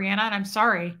 Brianna, and I'm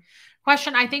sorry.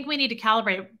 Question, I think we need to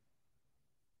calibrate.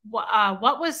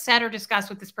 What was said or discussed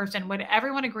with this person? Would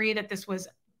everyone agree that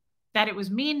it was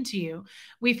mean to you?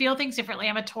 We feel things differently.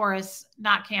 I'm a Taurus,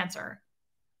 not Cancer.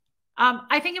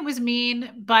 I think it was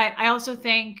mean, but I also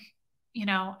think,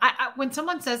 when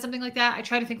someone says something like that, I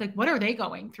try to think like, what are they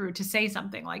going through to say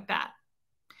something like that?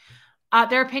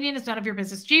 Their opinion is none of your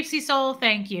business. Gypsy Soul,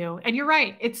 thank you. And you're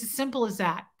right. It's as simple as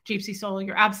that. Gypsy Soul,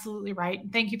 you're absolutely right.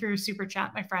 And thank you for your super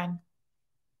chat, my friend.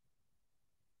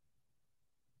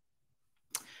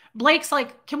 Blake's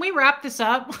like, can we wrap this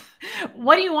up?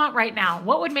 What do you want right now?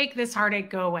 What would make this heartache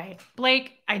go away?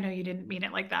 Blake, I know you didn't mean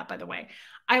it like that, by the way.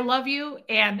 I love you.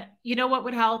 And you know what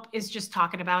would help is just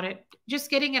talking about it. Just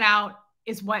getting it out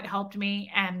is what helped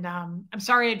me. And I'm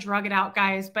sorry I drug it out,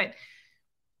 guys, but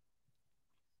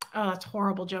oh, that's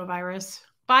horrible, Joe Virus.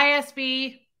 Bye,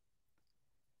 SB.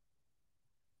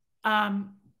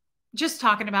 Just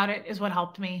talking about it is what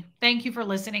helped me. Thank you for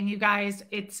listening, you guys.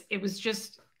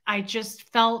 I just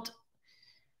felt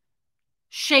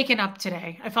shaken up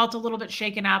today. I felt a little bit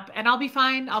shaken up, and I'll be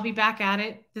fine. I'll be back at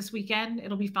it this weekend.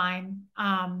 It'll be fine.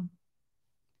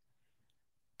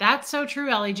 That's so true,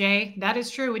 Ellie J. That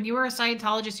is true. When you were a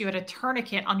Scientologist, you had a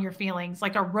tourniquet on your feelings,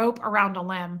 like a rope around a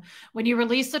limb. When you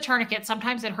release the tourniquet,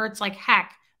 sometimes it hurts like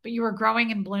heck, but you were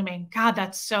growing and blooming. God,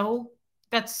 that's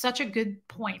such a good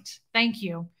point. Thank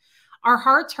you. Our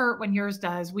hearts hurt when yours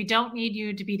does. We don't need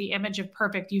you to be the image of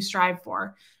perfect you strive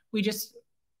for. We just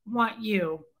want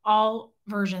you, all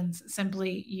versions,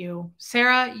 simply you.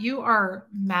 Sarah, you are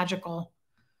magical.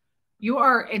 You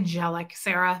are angelic,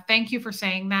 Sarah. Thank you for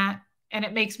saying that. And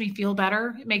it makes me feel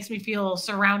better. It makes me feel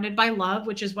surrounded by love,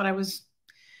 which is what I was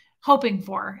hoping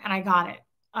for, and I got it.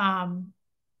 Um,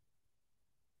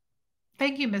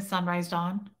 Thank you, Miss Sunrise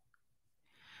Dawn.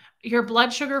 Your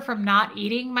blood sugar from not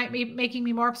eating might be making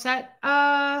me more upset.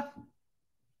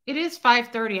 It is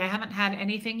 5:30. I haven't had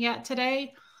anything yet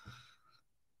today.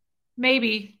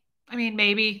 Maybe. I mean,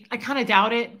 maybe. I kind of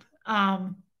doubt it.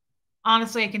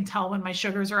 Honestly, I can tell when my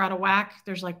sugars are out of whack.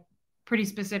 There's like pretty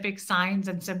specific signs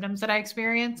and symptoms that I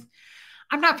experience.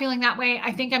 I'm not feeling that way.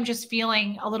 I think I'm just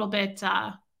feeling a little bit.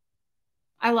 I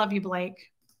love you, Blake.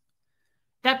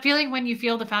 That feeling when you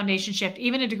feel the foundation shift,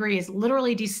 even a degree, is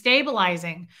literally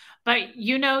destabilizing. But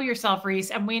you know yourself,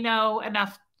 Reese, and we know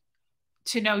enough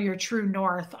to know your true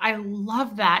north. I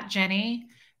love that, Jenny.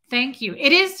 Thank you.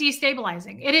 It is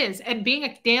destabilizing. It is. And being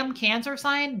a damn cancer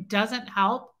sign doesn't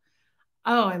help.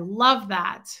 Oh, I love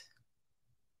that.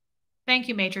 Thank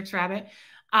you, Matrix Rabbit.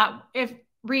 If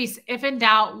Reese, if in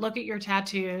doubt, look at your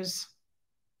tattoos.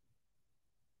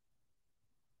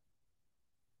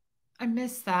 I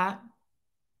miss that.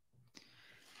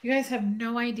 You guys have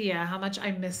no idea how much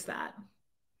I miss that.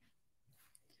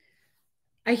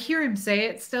 I hear him say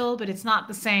it still, but it's not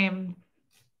the same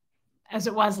as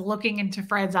it was looking into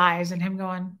Fred's eyes and him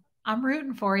going, I'm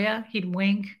rooting for you. He'd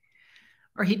wink,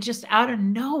 or he'd just out of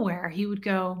nowhere, he would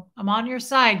go, I'm on your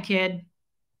side, kid.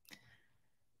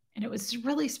 And it was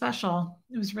really special.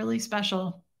 It was really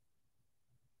special.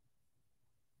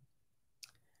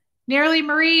 Nearly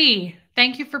Marie,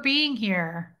 thank you for being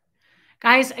here.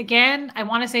 Guys, again, I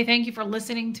want to say thank you for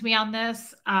listening to me on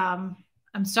this. I'm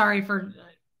sorry for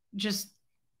just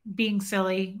being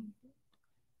silly.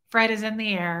 Fred is in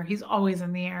the air. He's always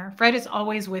in the air. Fred is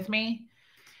always with me.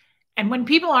 And when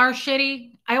people are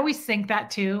shitty, I always think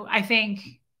that too. I think,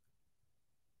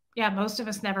 yeah, most of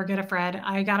us never get a Fred.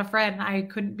 I got a Fred and I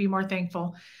couldn't be more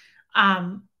thankful.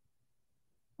 Um,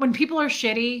 when people are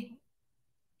shitty,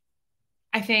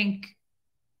 I think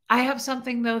I have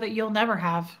something though that you'll never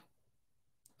have.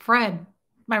 Fred,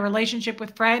 my relationship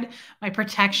with Fred, my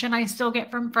protection I still get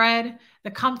from Fred,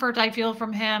 the comfort I feel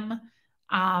from him.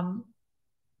 Um,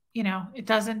 it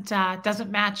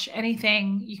doesn't match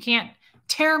anything. You can't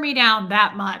tear me down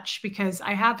that much because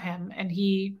I have him and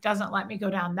he doesn't let me go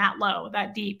down that low,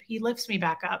 that deep. He lifts me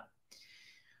back up.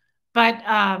 But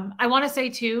I want to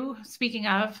say too, speaking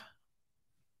of,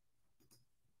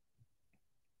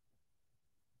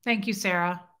 thank you,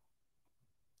 Sarah.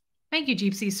 Thank you,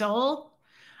 Gypsy Soul.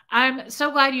 I'm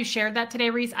so glad you shared that today,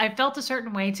 Reese. I felt a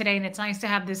certain way today, and it's nice to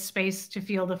have this space to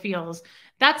feel the feels.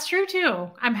 That's true too.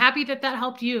 I'm happy that that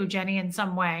helped you, Jenny, in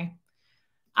some way.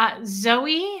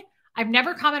 Zoe, I've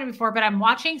never commented before, but I'm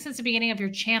watching since the beginning of your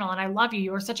channel, and I love you.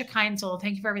 You are such a kind soul.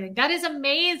 Thank you for everything. That is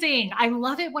amazing. I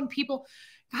love it when people,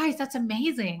 guys, that's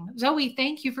amazing. Zoe,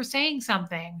 thank you for saying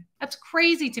something. That's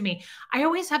crazy to me. I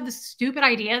always have this stupid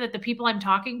idea that the people I'm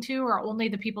talking to are only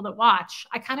the people that watch.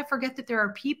 I kind of forget that there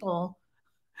are people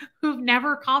who've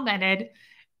never commented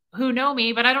who know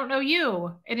me, but I don't know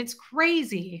you. And it's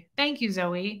crazy. Thank you,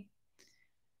 Zoe.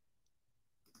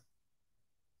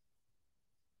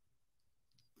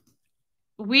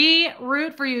 We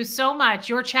root for you so much.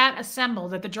 Your chat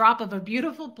assembled at the drop of a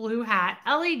beautiful blue hat.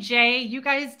 Ellie J, you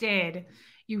guys did.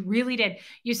 You really did.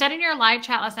 You said in your live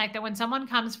chat last night that when someone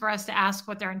comes for us to ask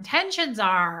what their intentions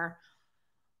are,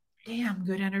 damn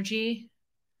good energy.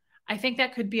 I think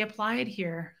that could be applied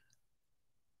here.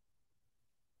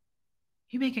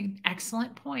 You make an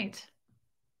excellent point.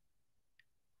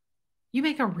 You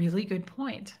make a really good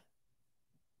point.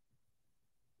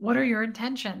 What are your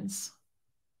intentions?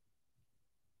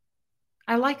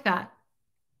 I like that.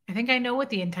 I think I know what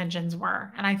the intentions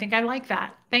were, and I think I like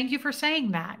that. Thank you for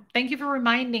saying that. Thank you for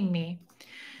reminding me.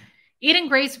 Eden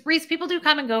Grace, Reese, people do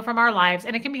come and go from our lives,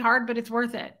 and it can be hard, but it's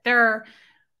worth it. There are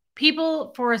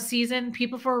people for a season,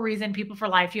 people for a reason, people for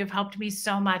life. You have helped me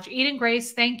so much. Eden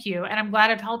Grace, thank you. And I'm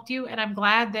glad I've helped you, and I'm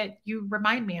glad that you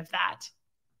remind me of that.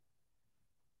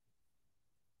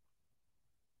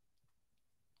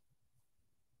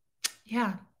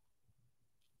 Yeah.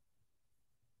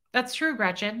 That's true,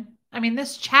 Gretchen. I mean,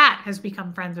 this chat has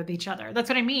become friends with each other. That's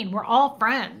what I mean. We're all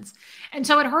friends. And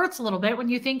so it hurts a little bit when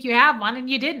you think you have one and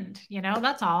you didn't,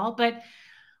 that's all. But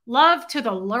love to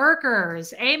the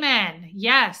lurkers. Amen.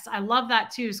 Yes, I love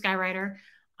that too, Skywriter.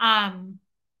 Um,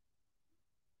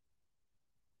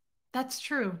 that's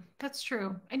true. That's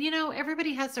true. And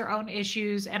everybody has their own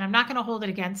issues, and I'm not going to hold it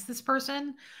against this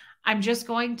person. I'm just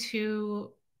going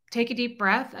to take a deep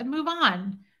breath and move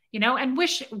on, and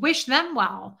wish them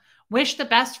well. Wish the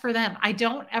best for them. I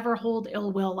don't ever hold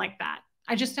ill will like that.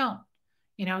 I just don't.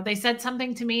 They said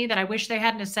something to me that I wish they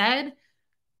hadn't have said,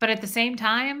 but at the same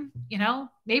time,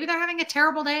 maybe they're having a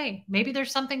terrible day. Maybe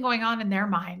there's something going on in their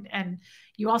mind, and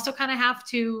you also kind of have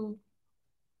to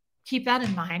keep that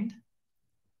in mind.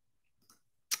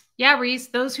 Yeah, Reese,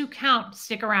 those who count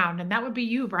stick around. And that would be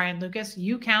you, Brian Lucas.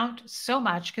 You count so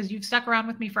much because you've stuck around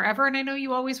with me forever, and I know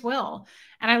you always will.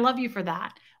 And I love you for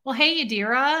that. Well, hey,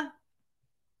 Yadira.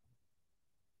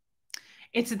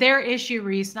 It's their issue,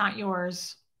 Reese, not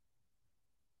yours.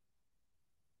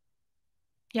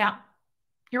 Yeah,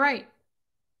 you're right.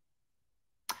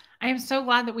 I am so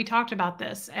glad that we talked about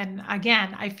this. And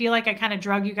again, I feel like I kind of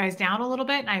drug you guys down a little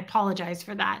bit, and I apologize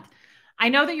for that. I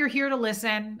know that you're here to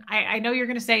listen. I know you're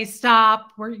going to say,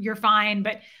 stop, you're fine.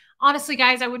 But honestly,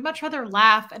 guys, I would much rather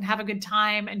laugh and have a good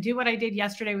time and do what I did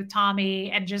yesterday with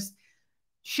Tommy and just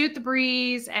shoot the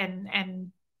breeze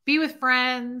and be with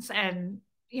friends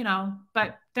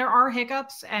but there are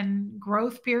hiccups and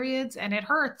growth periods, and it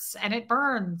hurts and it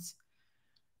burns.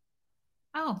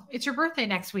 Oh, it's your birthday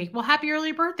next week. Well, happy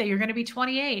early birthday. You're going to be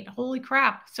 28. Holy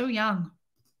crap. So young.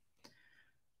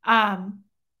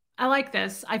 I like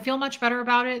this. I feel much better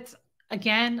about it.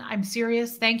 Again, I'm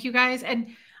serious. Thank you guys.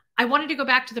 And I wanted to go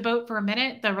back to the boat for a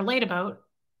minute, the relate boat.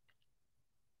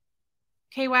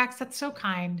 K-Wax, that's so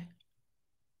kind.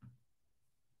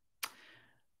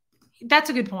 That's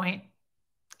a good point.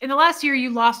 In the last year,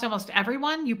 you lost almost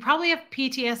everyone. You probably have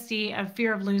PTSD of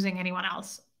fear of losing anyone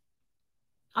else.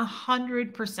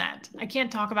 100%. I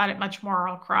can't talk about it much more or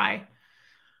I'll cry.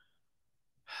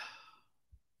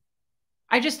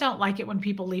 I just don't like it when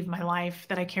people leave my life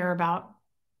that I care about.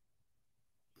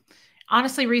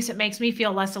 Honestly, Reese, it makes me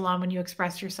feel less alone when you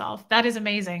express yourself. That is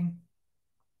amazing.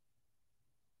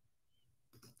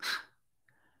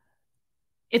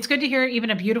 It's good to hear even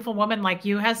a beautiful woman like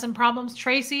you has some problems.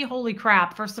 Tracy, holy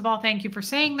crap. First of all, thank you for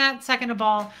saying that. Second of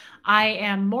all, I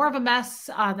am more of a mess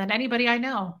than anybody I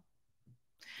know.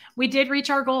 We did reach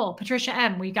our goal. Patricia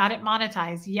M., we got it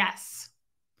monetized. Yes.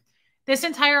 This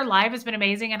entire live has been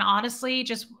amazing. And honestly,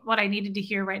 just what I needed to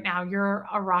hear right now. You're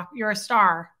a rock. You're a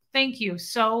star. Thank you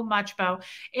so much, Bo.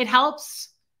 It helps.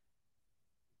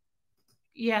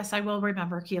 Yes, I will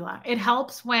remember, Keela. It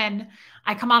helps when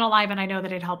I come on a live and I know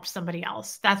that it helped somebody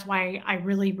else. That's why I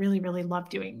really, really, really love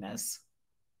doing this.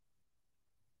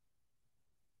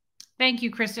 Thank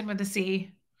you, Kristen with the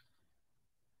C.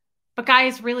 But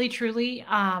guys, really, truly,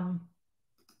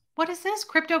 what is this?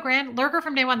 Crypto Grand Lurker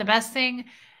from day one. The best thing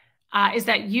is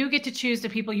that you get to choose the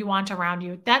people you want around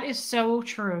you. That is so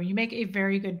true. You make a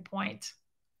very good point.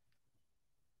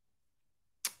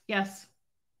 Yes.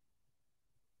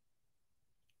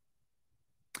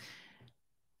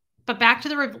 But back to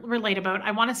the relate about,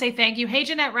 I want to say thank you. Hey,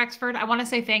 Jeanette Rexford, I want to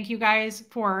say thank you guys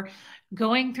for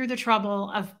going through the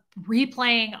trouble of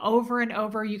replaying over and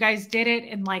over. You guys did it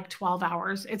in like 12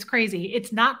 hours. It's crazy.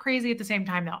 It's not crazy at the same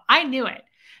time, though. I knew it.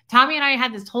 Tommy and I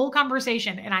had this whole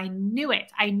conversation, and I knew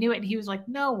it. I knew it. He was like,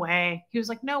 no way. He was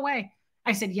like, no way.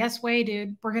 I said, yes way,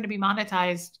 dude. We're going to be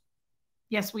monetized.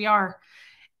 Yes, we are.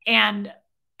 And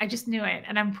I just knew it,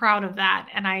 and I'm proud of that.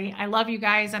 And I love you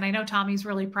guys, and I know Tommy's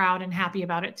really proud and happy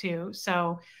about it too.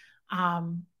 So I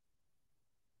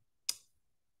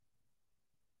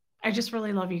just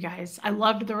really love you guys. I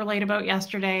loved the relate about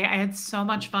yesterday. I had so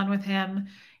much fun with him.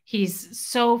 He's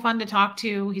so fun to talk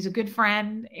to. He's a good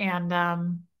friend.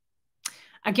 And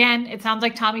again, it sounds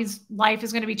like Tommy's life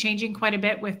is going to be changing quite a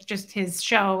bit with just his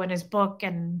show and his book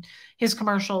and his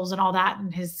commercials and all that,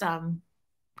 and his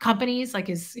companies, like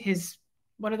his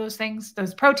what are those things?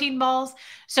 Those protein balls.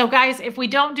 So guys, if we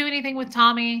don't do anything with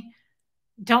Tommy,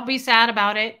 don't be sad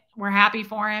about it. We're happy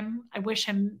for him. I wish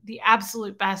him the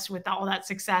absolute best with all that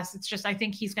success. It's just, I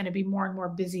think he's going to be more and more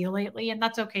busy lately, and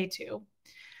that's okay too.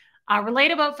 Relate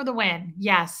about for the win.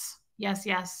 Yes, yes,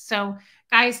 yes. So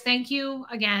guys, thank you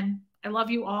again. I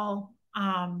love you all.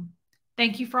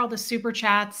 Thank you for all the super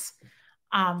chats.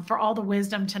 For all the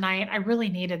wisdom tonight. I really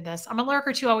needed this. I'm a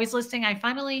lurker too, always listening. I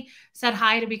finally said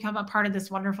hi to become a part of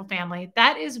this wonderful family.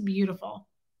 That is beautiful.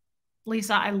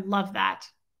 Lisa, I love that.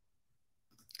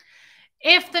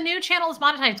 If the new channel is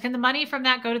monetized, can the money from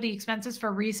that go to the expenses for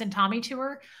Reese and Tommy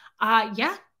tour?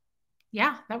 Yeah.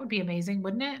 Yeah, that would be amazing,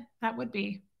 wouldn't it? That would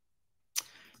be.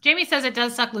 Jamie says it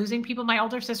does suck losing people. My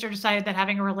older sister decided that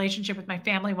having a relationship with my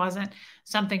family wasn't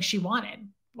something she wanted.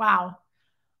 Wow.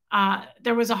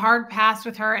 There was a hard past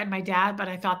with her and my dad, but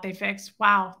I thought they fixed.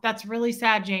 Wow, that's really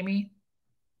sad, Jamie.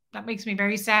 That makes me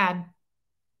very sad.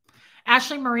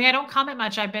 Ashley Marie, I don't comment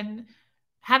much.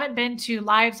 Haven't been to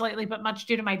lives lately, but much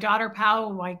due to my daughter, Pau.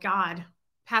 Oh my God,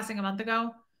 passing a month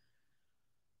ago.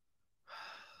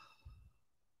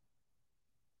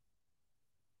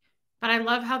 But I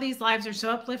love how these lives are so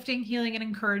uplifting, healing, and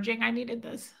encouraging. I needed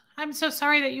this. I'm so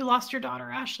sorry that you lost your daughter,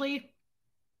 Ashley.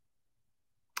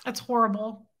 That's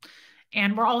horrible.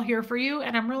 And we're all here for you.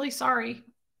 And I'm really sorry.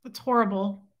 It's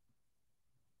horrible.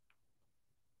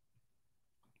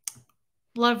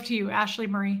 Love to you, Ashley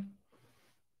Marie.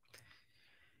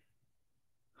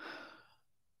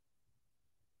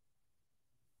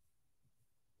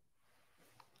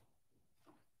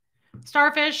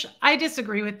 Starfish, I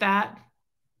disagree with that.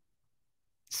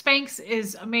 Spanx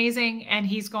is amazing and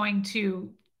he's going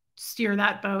to steer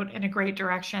that boat in a great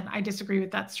direction. I disagree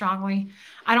with that strongly.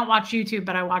 I don't watch YouTube,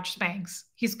 but I watch Spanx.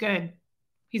 He's good.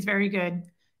 He's very good.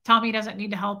 Tommy doesn't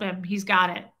need to help him. He's got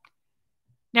it.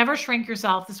 Never shrink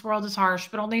yourself. This world is harsh,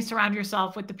 but only surround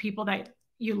yourself with the people that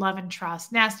you love and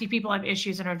trust. Nasty people have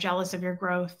issues and are jealous of your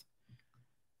growth.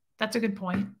 That's a good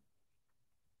point.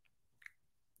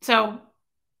 So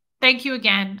thank you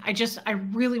again. I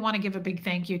really want to give a big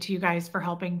thank you to you guys for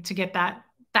helping to get that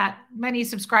many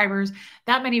subscribers,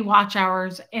 that many watch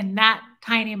hours in that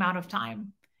tiny amount of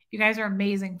time. You guys are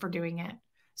amazing for doing it.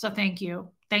 So thank you.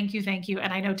 Thank you. Thank you.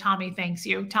 And I know Tommy thanks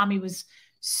you. Tommy was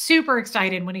super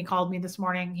excited when he called me this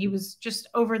morning. He was just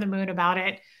over the moon about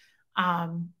it.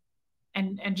 And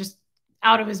just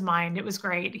out of his mind. It was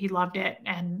great. He loved it.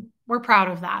 And we're proud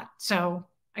of that. So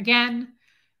again,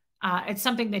 it's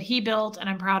something that he built, and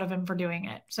I'm proud of him for doing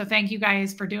it. So thank you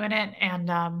guys for doing it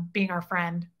and being our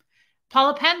friend.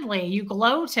 Paula Pendley, you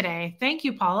glow today. Thank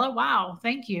you, Paula. Wow,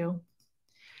 thank you.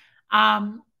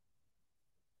 Yeah,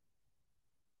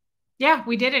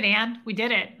 we did it, Anne. We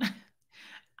did it.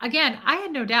 Again, I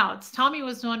had no doubts. Tommy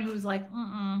was the one who was like,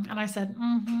 and I said,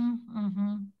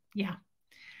 yeah.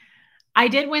 I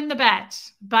did win the bet,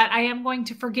 but I am going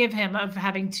to forgive him of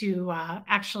having to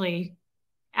actually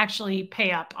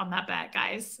pay up on that bet,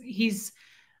 guys. He's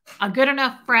a good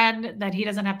enough friend that he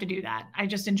doesn't have to do that. I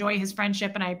just enjoy his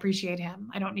friendship and I appreciate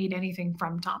him. I don't need anything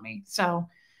from Tommy. So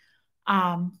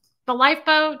the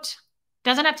lifeboat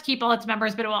doesn't have to keep all its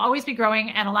members, but it will always be growing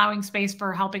and allowing space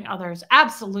for helping others.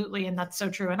 Absolutely. And that's so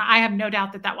true. And I have no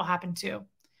doubt that that will happen too.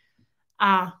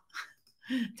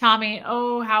 Tommy,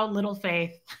 oh, how little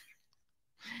faith.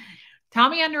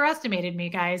 Tommy underestimated me,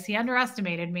 guys. He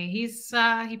underestimated me.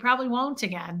 He probably won't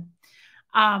again.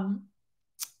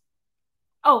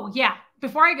 Oh yeah.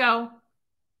 Before I go,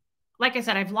 like I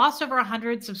said, I've lost over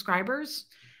 100 subscribers.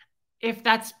 If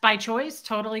that's by choice,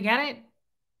 totally get it.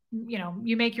 You know,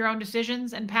 you make your own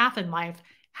decisions and path in life.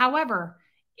 However,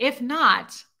 if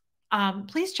not,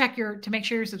 please check to make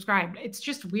sure you're subscribed. It's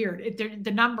just weird.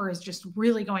 The number is just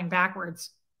really going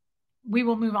backwards. We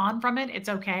will move on from it. It's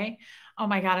okay. Oh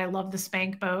my God, I love the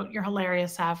Spank boat. You're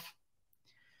hilarious, Hef.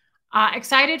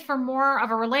 Excited for more of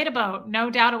a Relate boat. No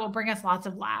doubt it will bring us lots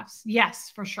of laughs.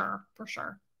 Yes, for sure. For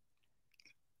sure.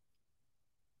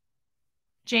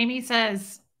 Jamie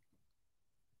says,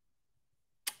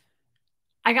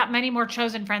 I got many more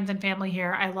chosen friends and family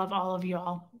here. I love all of you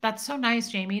all. That's so nice,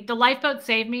 Jamie. The lifeboat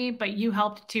saved me, but you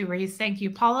helped too, Reese. Thank you.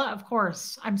 Paula, of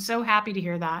course. I'm so happy to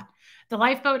hear that. The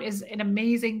lifeboat is an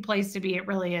amazing place to be. It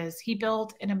really is. He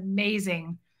built an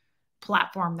amazing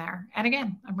platform there. And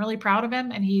again, I'm really proud of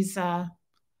him. And he's a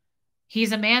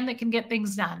man that can get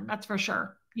things done. That's for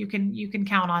sure. You can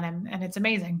count on him, and it's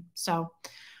amazing. So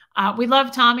we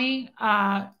love Tommy.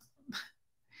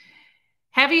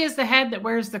 Heavy is the head that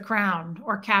wears the crown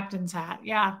or captain's hat.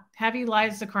 Yeah, heavy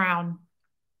lies the crown.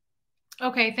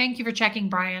 Okay, thank you for checking,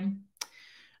 Brian.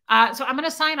 So I'm going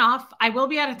to sign off. I will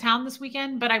be out of town this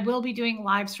weekend, but I will be doing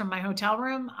lives from my hotel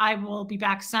room. I will be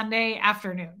back Sunday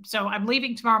afternoon. So I'm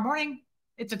leaving tomorrow morning.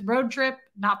 It's a road trip,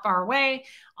 not far away.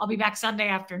 I'll be back Sunday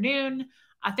afternoon.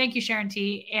 Thank you, Sharon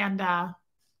T. And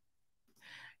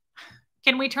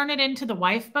can we turn it into the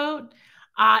wife boat?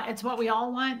 It's what we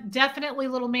all want. Definitely,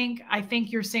 Little Mink. I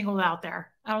think you're singled out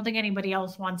there. I don't think anybody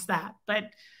else wants that, but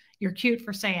you're cute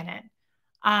for saying it.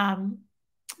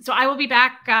 So I will be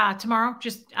back tomorrow,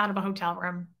 just out of a hotel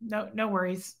room. No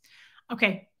worries.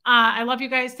 Okay. I love you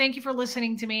guys. Thank you for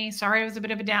listening to me. Sorry, I was a bit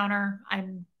of a downer. I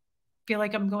feel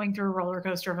like I'm going through a roller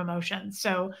coaster of emotions.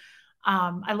 So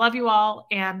I love you all,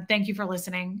 and thank you for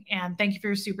listening. And thank you for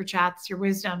your super chats, your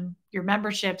wisdom, your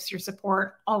memberships, your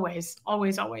support. Always,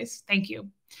 always, always. Thank you.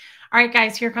 All right,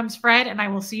 guys, here comes Fred, and I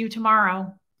will see you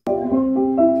tomorrow.